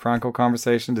the Wander Franco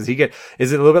conversation. Is it a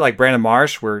little bit like Brandon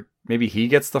Marsh, where maybe he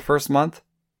gets the first month?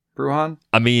 Brujan?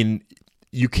 I mean,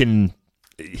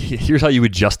 here's how you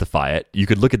would justify it. You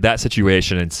could look at that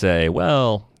situation and say,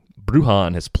 well,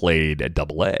 Brujan has played at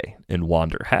AA and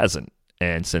Wander hasn't.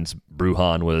 And since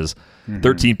Brujan was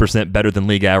 13% better than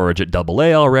league average at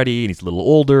AA already, and he's a little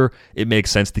older, it makes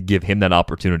sense to give him that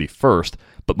opportunity first.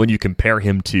 But when you compare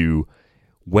him to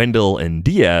Wendell and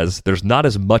Diaz, there's not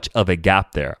as much of a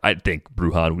gap there. I think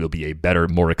Brujan will be a better,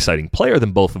 more exciting player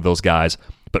than both of those guys.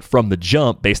 But from the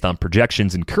jump, based on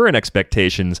projections and current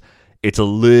expectations, it's a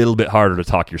little bit harder to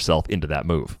talk yourself into that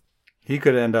move. He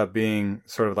could end up being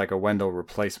sort of like a Wendell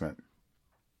replacement.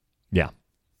 Yeah.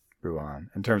 Brujan,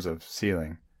 in terms of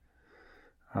ceiling.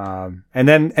 And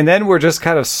then we're just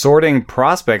kind of sorting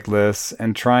prospect lists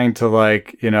and trying to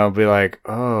be like,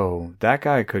 oh, that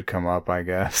guy could come up, I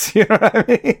guess. You know what I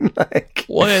mean?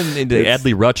 And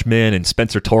Adley Rutschman and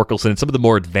Spencer Torkelson and some of the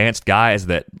more advanced guys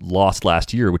that lost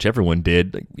last year, which everyone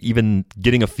did, even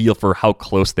getting a feel for how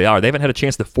close they are. They haven't had a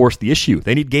chance to force the issue.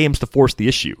 They need games to force the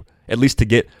issue, at least to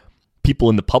get people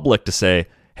in the public to say,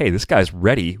 hey, this guy's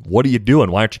ready. What are you doing?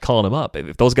 Why aren't you calling him up?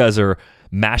 If those guys are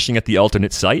mashing at the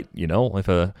alternate site, if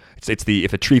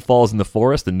a tree falls in the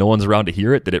forest and no one's around to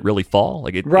hear it, did it really fall?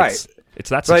 It's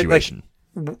that situation.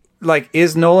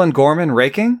 Is Nolan Gorman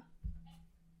raking?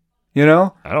 I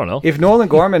don't know. If Nolan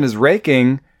Gorman is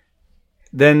raking,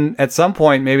 then at some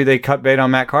point maybe they cut bait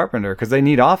on Matt Carpenter because they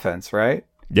need offense, right?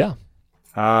 Yeah.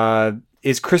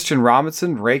 Is Christian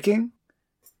Robinson raking?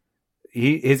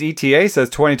 His ETA says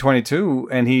 2022,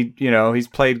 and he's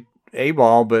played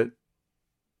A-ball, but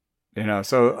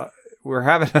so we're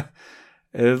having it's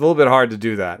a little bit hard to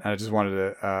do that. I just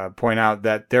wanted to point out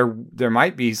that there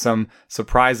might be some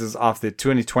surprises off the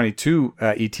 2022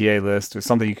 ETA list, or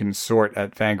something you can sort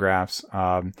at Fangraphs.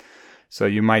 So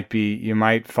you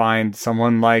might find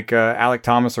someone like Alec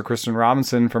Thomas or Christian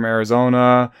Robinson from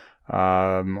Arizona,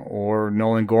 or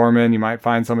Nolan Gorman. You might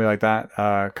find somebody like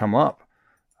that come up.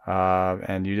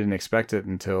 And you didn't expect it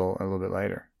until a little bit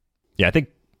later. Yeah, I think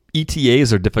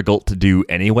ETAs are difficult to do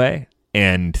anyway,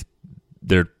 and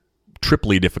they're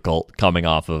triply difficult coming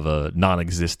off of a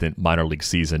non-existent minor league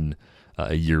season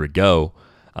a year ago.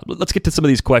 Let's get to some of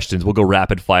these questions. We'll go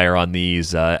rapid fire on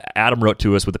these. Adam wrote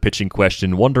to us with a pitching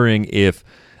question, wondering if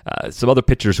some other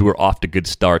pitchers who are off to good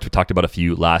starts, we talked about a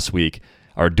few last week,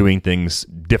 are doing things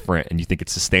different, and you think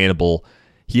it's sustainable.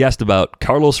 He asked about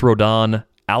Carlos Rodon,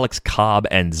 Alex Cobb,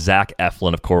 and Zach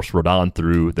Eflin. Of course, Rodon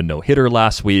threw the no-hitter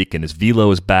last week, and his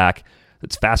velo is back.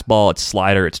 It's fastball, it's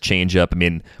slider, it's changeup. I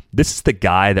mean, this is the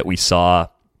guy that we saw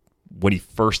when he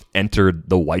first entered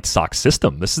the White Sox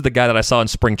system. This is the guy that I saw in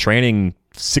spring training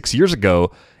 6 years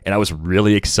ago, and I was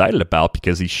really excited about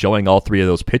because he's showing all three of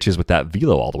those pitches with that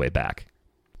velo all the way back.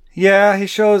 Yeah, he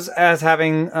shows as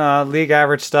having league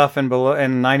average stuff and below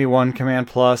and 91 command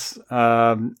plus,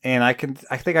 and I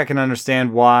think I can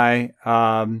understand why,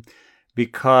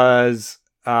 because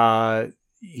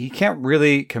he can't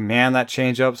really command that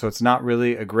changeup, so it's not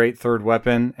really a great third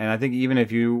weapon. And I think even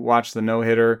if you watch the no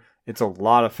hitter, it's a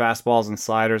lot of fastballs and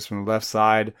sliders from the left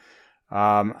side.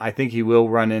 I think he will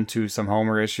run into some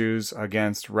homer issues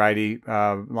against righty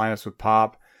lineups with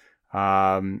Pop.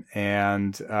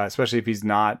 And especially if he's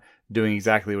not doing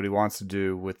exactly what he wants to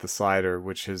do with the slider,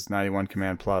 which his 91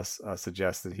 command plus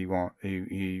suggests that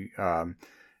he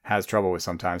has trouble with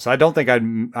sometimes. So I don't think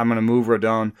I'm going to move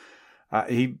Rodon.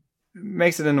 He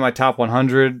makes it into my top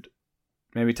 100,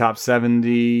 maybe top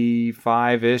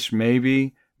 75-ish,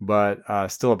 maybe,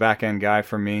 but still a back-end guy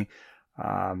for me.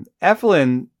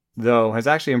 Eflin, though, has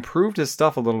actually improved his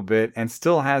stuff a little bit and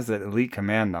still has that elite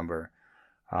command number.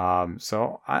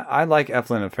 So I like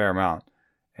Eflin a fair amount,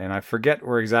 and I forget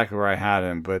exactly where I had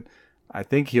him, but I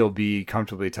think he'll be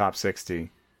comfortably top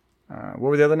 60. What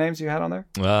were the other names you had on there?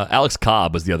 Alex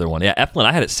Cobb was the other one. Yeah, Eflin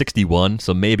I had at 61,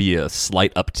 so maybe a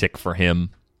slight uptick for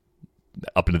him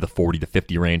up into the 40 to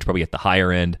 50 range, probably at the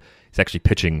higher end. He's actually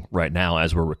pitching right now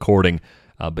as we're recording.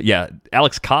 But yeah,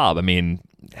 Alex Cobb, I mean,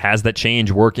 has that change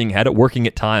working, had it working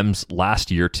at times last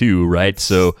year too, right?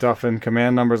 So stuff and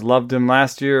command numbers loved him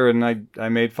last year, and I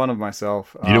made fun of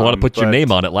myself. You didn't want to put your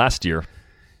name on it last year.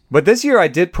 But this year I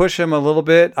did push him a little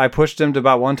bit. I pushed him to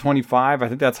about 125. I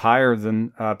think that's higher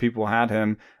than people had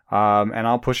him. And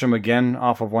I'll push him again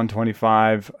off of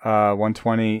 125,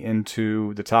 120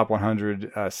 into the top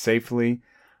 100 safely.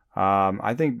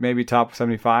 I think maybe top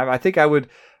 75. I think I would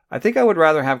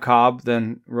rather have Cobb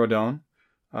than Rodon.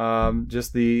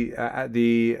 Just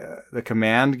the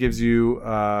command gives you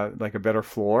like a better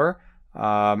floor.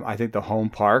 I think the home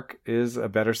park is a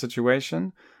better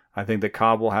situation. I think that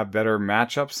Cobb will have better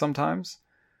matchups sometimes.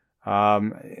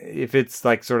 If it's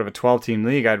like sort of a 12-team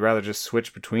league, I'd rather just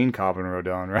switch between Cobb and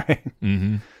Rodon, right?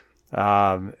 Mm-hmm.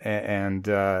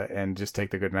 And just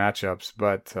take the good matchups.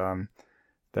 But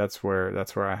that's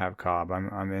where I have Cobb.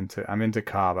 I'm into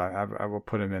Cobb. I will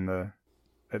put him in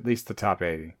at least the top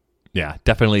 80. Yeah,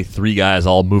 definitely 3 guys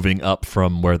all moving up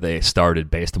from where they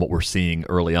started based on what we're seeing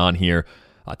early on here.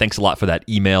 Thanks a lot for that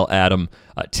email, Adam.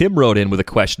 Tim wrote in with a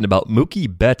question about Mookie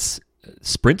Betts'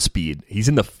 sprint speed. He's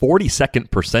in the 42nd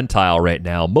percentile right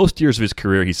now. Most years of his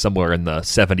career, he's somewhere in the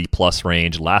 70-plus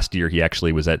range. Last year, he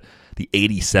actually was at the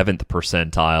 87th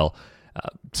percentile.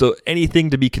 So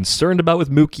anything to be concerned about with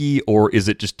Mookie, or is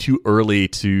it just too early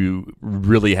to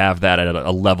really have that at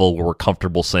a level where we're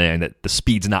comfortable saying that the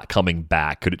speed's not coming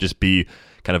back? Could it just be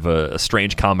kind of a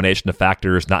strange combination of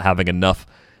factors, not having enough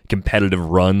competitive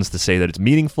runs to say that it's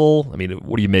meaningful? I mean,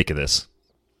 what do you make of this?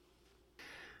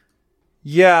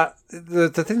 Yeah, the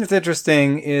thing that's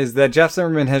interesting is that Jeff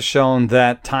Zimmerman has shown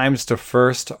that times to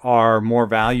first are more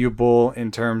valuable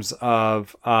in terms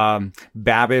of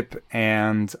BABIP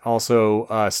and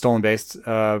also stolen base,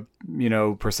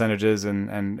 percentages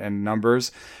and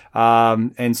numbers.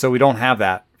 And so we don't have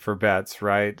that for Betts,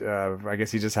 right? I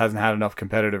guess he just hasn't had enough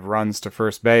competitive runs to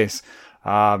first base,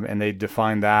 and they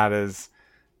define that as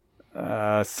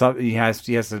he has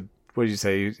to. What did you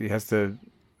say? He has to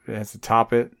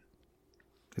top it.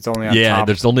 It's only on top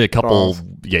there's only a couple. balls.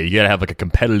 Yeah, you got to have like a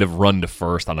competitive run to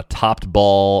first on a topped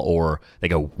ball or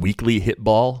like a weekly hit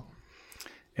ball.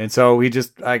 And so he's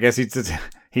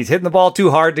hitting the ball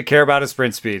too hard to care about his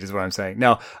sprint speed, is what I'm saying.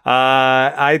 No,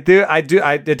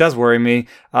 it does worry me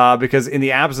because in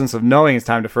the absence of knowing it's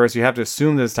time to first, you have to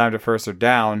assume that it's time to first or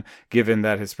down, given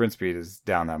that his sprint speed is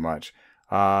down that much.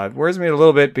 It worries me a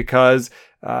little bit because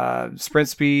sprint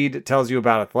speed tells you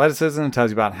about athleticism, it tells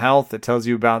you about health, it tells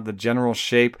you about the general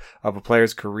shape of a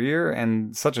player's career,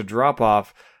 and such a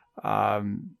drop-off,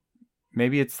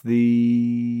 maybe it's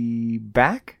the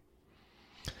back?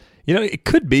 It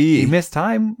could be. He missed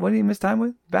time. What did he miss time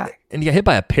with? Back. And he got hit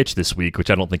by a pitch this week,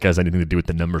 which I don't think has anything to do with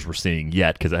the numbers we're seeing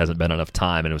yet because it hasn't been enough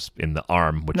time, and it was in the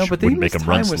arm, which wouldn't make him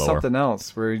run slower. No, but he missed time with something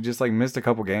else where he just missed a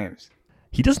couple games.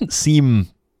 He doesn't seem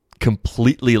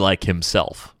completely like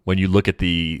himself when you look at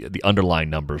the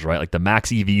underlying numbers, right? Like the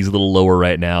max EV is a little lower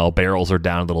right now. Barrels are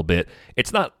down a little bit.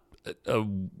 It's not a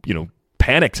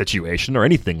panic situation or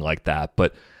anything like that,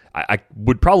 but I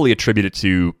would probably attribute it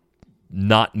to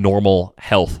not normal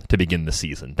health to begin the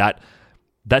season.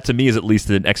 That to me is at least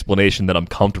an explanation that I'm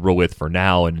comfortable with for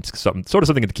now, and it's sort of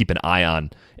something to keep an eye on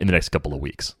in the next couple of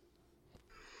weeks.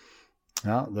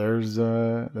 Well, there's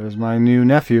my new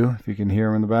nephew, if you can hear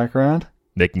him in the background.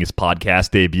 Making his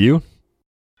podcast debut.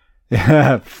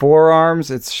 Yeah,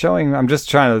 forearms. It's showing. I'm just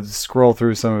trying to scroll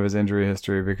through some of his injury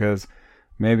history because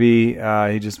maybe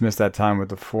he just missed that time with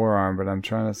the forearm, but I'm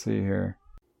trying to see here.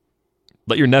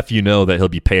 Let your nephew know that he'll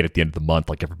be paid at the end of the month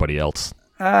like everybody else.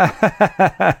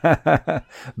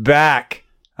 Back.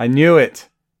 I knew it.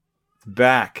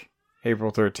 Back.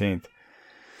 April 13th.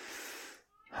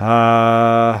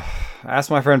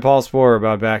 Ask my friend Paul Sporer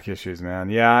about back issues,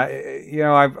 man. Yeah,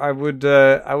 I would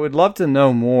love to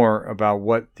know more about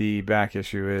what the back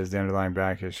issue is, the underlying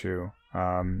back issue.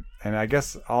 And I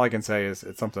guess all I can say is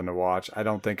it's something to watch. I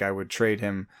don't think I would trade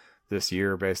him this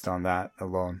year based on that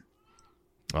alone.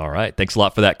 All right. Thanks a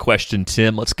lot for that question,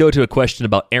 Tim. Let's go to a question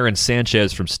about Aaron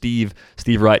Sanchez from Steve.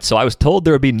 Steve writes, so I was told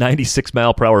there would be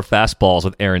 96-mile-per-hour fastballs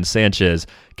with Aaron Sanchez.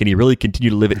 Can he really continue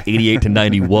to live at 88 to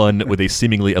 91 with a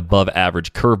seemingly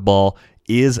above-average curveball?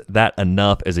 Is that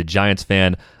enough? As a Giants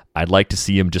fan, I'd like to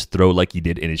see him just throw like he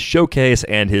did in his showcase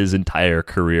and his entire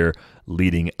career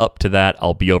leading up to that.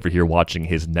 I'll be over here watching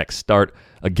his next start,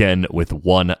 again, with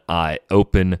one eye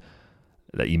open.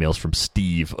 That email's from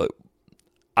Steve.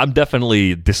 I'm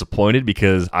definitely disappointed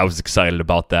because I was excited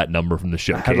about that number from the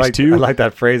showcase too. I like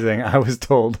that phrasing. I was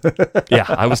told. Yeah,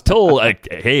 I was told.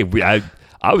 Hey,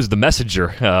 I was the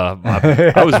messenger.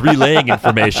 I was relaying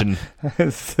information.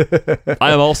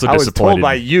 I am also disappointed. I was told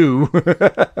by you.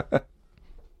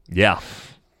 Yeah,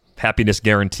 happiness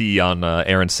guarantee on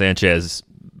Aaron Sanchez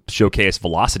showcase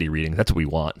velocity reading. That's what we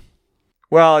want.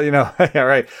 Well, yeah,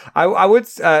 right. I would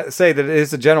say that it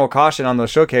is a general caution on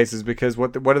those showcases because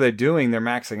what are they doing? They're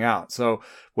maxing out. So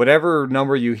whatever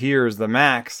number you hear is the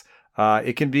max.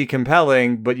 It can be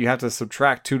compelling, but you have to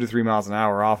subtract 2 to 3 miles an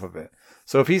hour off of it.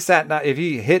 So if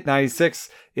he hit 96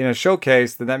 in a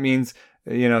showcase, then that means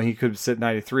he could sit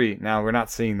 93. Now we're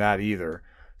not seeing that either.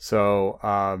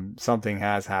 So something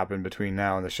has happened between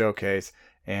now and the showcase,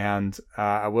 and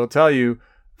I will tell you,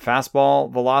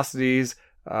 fastball velocities.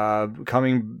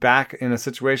 Coming back in a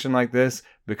situation like this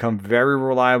become very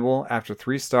reliable after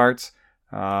 3 starts.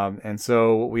 And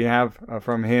so what we have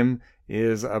from him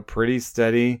is a pretty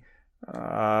steady,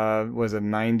 was a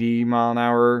 90 mile an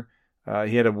hour.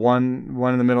 He had a one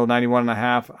in the middle,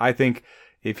 91.5. I think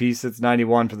if he sits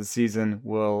 91 for the season,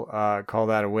 we'll call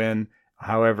that a win.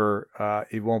 However,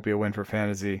 it won't be a win for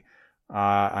fantasy.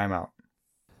 I'm out.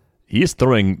 He is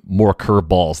throwing more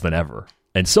curveballs than ever.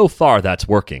 And so far that's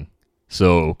working.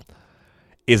 So,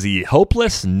 is he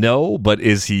hopeless? No, but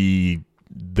is he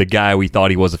the guy we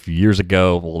thought he was a few years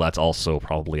ago? Well, that's also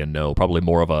probably a no. Probably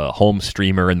more of a home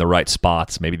streamer in the right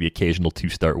spots, maybe the occasional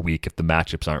 2-start week if the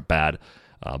matchups aren't bad.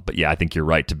 But yeah, I think you're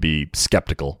right to be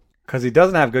skeptical. Because he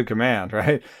doesn't have good command,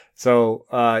 right? So,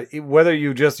 whether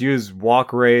you just use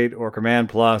walk rate or command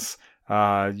plus,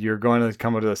 you're going to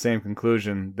come to the same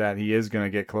conclusion that he is going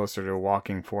to get closer to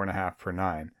walking 4.5 per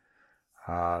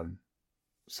 9.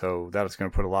 So that's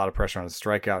going to put a lot of pressure on his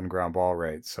strikeout and ground ball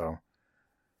rate. So,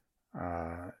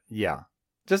 yeah,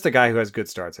 just a guy who has good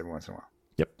starts every once in a while.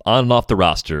 Yep, on and off the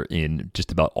roster in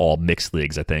just about all mixed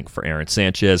leagues, I think, for Aaron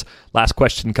Sanchez. Last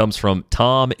question comes from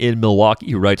Tom in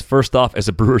Milwaukee, who writes, first off, as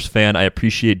a Brewers fan, I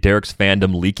appreciate Derek's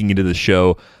fandom leaking into the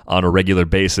show on a regular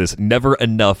basis. Never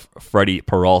enough Freddie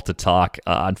Peralta talk.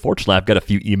 Unfortunately, I've got a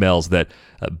few emails that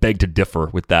beg to differ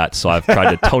with that, so I've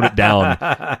tried to tone it down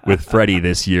with Freddie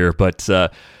this year. But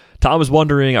Tom was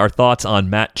wondering our thoughts on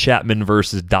Matt Chapman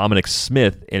versus Dominic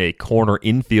Smith in a corner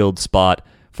infield spot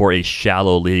for a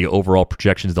shallow league. Overall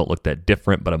projections don't look that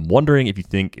different, but I'm wondering if you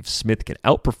think if Smith can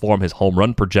outperform his home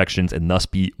run projections and thus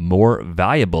be more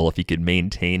valuable if he could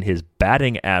maintain his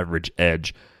batting average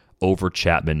edge over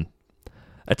Chapman.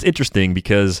 That's interesting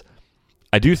because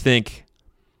I do think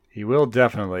he will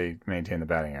definitely maintain the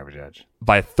batting average edge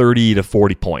by 30 to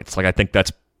 40 points. Like, I think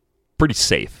that's pretty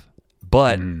safe.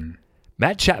 But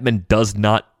Matt Chapman does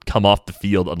not come off the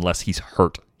field unless he's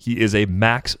hurt. He is a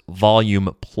max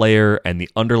volume player, and the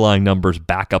underlying numbers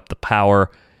back up the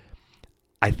power.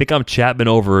 I think I'm Chapman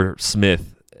over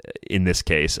Smith in this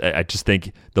case. I just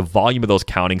think the volume of those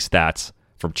counting stats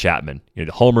from Chapman, the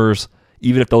homers,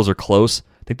 even if those are close,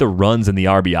 I think the runs and the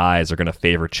RBIs are going to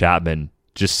favor Chapman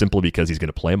just simply because he's going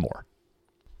to play more.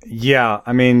 Yeah,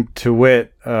 I mean, to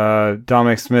wit,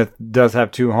 Dominic Smith does have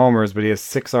 2 homers, but he has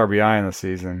 6 RBI in the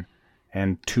season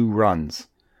and 2 runs.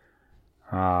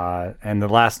 And the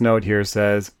last note here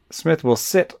says, Smith will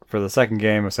sit for the second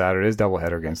game of Saturday's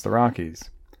doubleheader against the Rockies.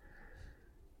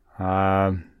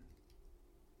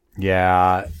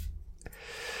 Yeah.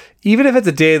 Even if it's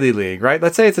a daily league, right?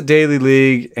 Let's say it's a daily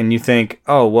league and you think,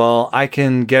 oh, well, I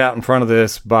can get out in front of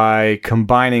this by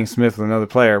combining Smith with another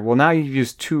player. Well, now you've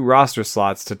used 2 roster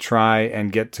slots to try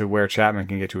and get to where Chapman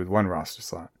can get to with 1 roster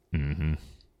slot. Mm-hmm.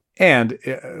 And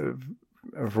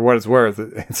for what it's worth,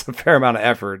 it's a fair amount of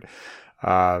effort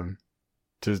to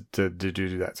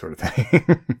do that sort of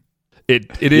thing.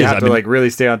 It is. You have to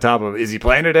really stay on top of, is he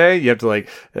playing today? You have to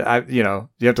you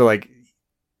have to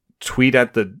tweet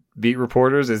at the beat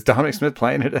reporters, is Dominic Smith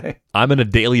playing today? I'm in a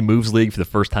daily moves league for the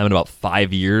first time in about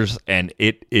 5 years, and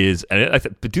it is, and I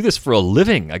do this for a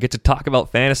living. I get to talk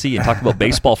about fantasy and talk about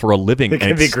baseball for a living. It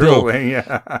can be grueling,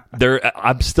 yeah.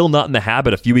 I'm still not in the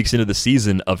habit a few weeks into the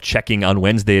season of checking on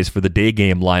Wednesdays for the day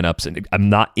game lineups, and I'm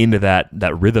not into that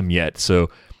rhythm yet. So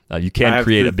you can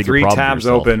create a bigger problem. 3 tabs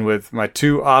open with my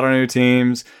 2 auto-new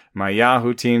teams, my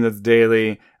Yahoo team that's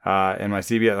daily, and my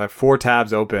CBS. I have 4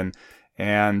 tabs open,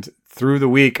 and through the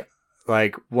week,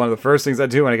 one of the first things I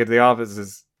do when I get to the office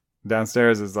is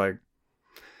downstairs is I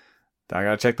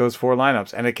gotta check those 4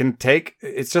 lineups, and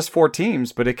it's just 4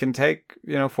 teams, but it can take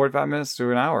 45 minutes to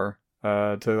an hour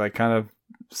to kind of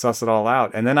suss it all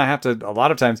out, and then I have to. A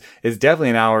lot of times, it's definitely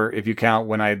an hour if you count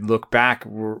when I look back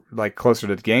closer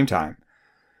to game time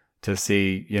to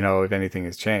see if anything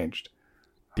has changed.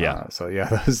 Yeah. So yeah,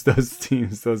 those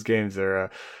teams, those games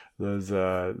are those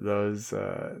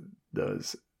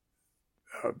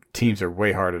teams are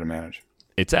way harder to manage.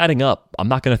 It's adding up. I'm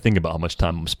not going to think about how much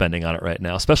time I'm spending on it right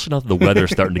now, especially now that the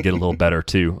weather's starting to get a little better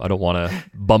too. I don't want to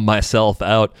bum myself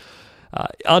out.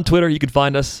 On Twitter, you can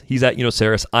find us. He's at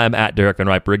Saris. I'm at Derek Van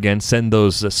Riper. Again, send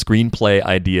those screenplay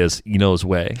ideas Eno's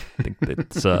way. I think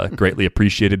that's greatly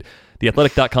appreciated.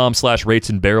 TheAthletic.com/rates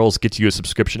and barrels gets you a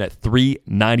subscription at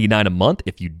 $3.99 a month.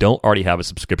 If you don't already have a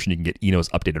subscription, you can get Eno's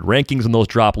updated rankings when those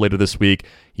drop later this week.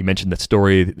 He mentioned that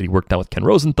story that he worked on with Ken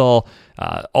Rosenthal.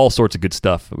 All sorts of good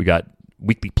stuff. We got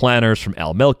weekly planners from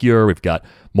Al Melchior. We've got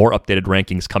more updated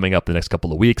rankings coming up the next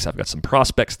couple of weeks. I've got some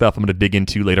prospect stuff I'm going to dig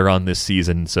into later on this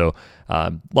season. So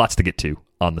lots to get to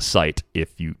on the site.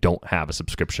 If you don't have a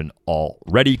subscription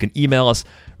already, you can email us.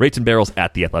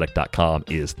 ratesandbarrels@theathletic.com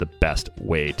is the best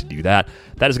way to do that.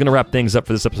 That is going to wrap things up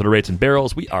for this episode of Rates and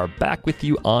Barrels. We are back with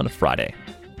you on Friday.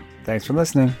 Thanks for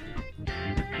listening.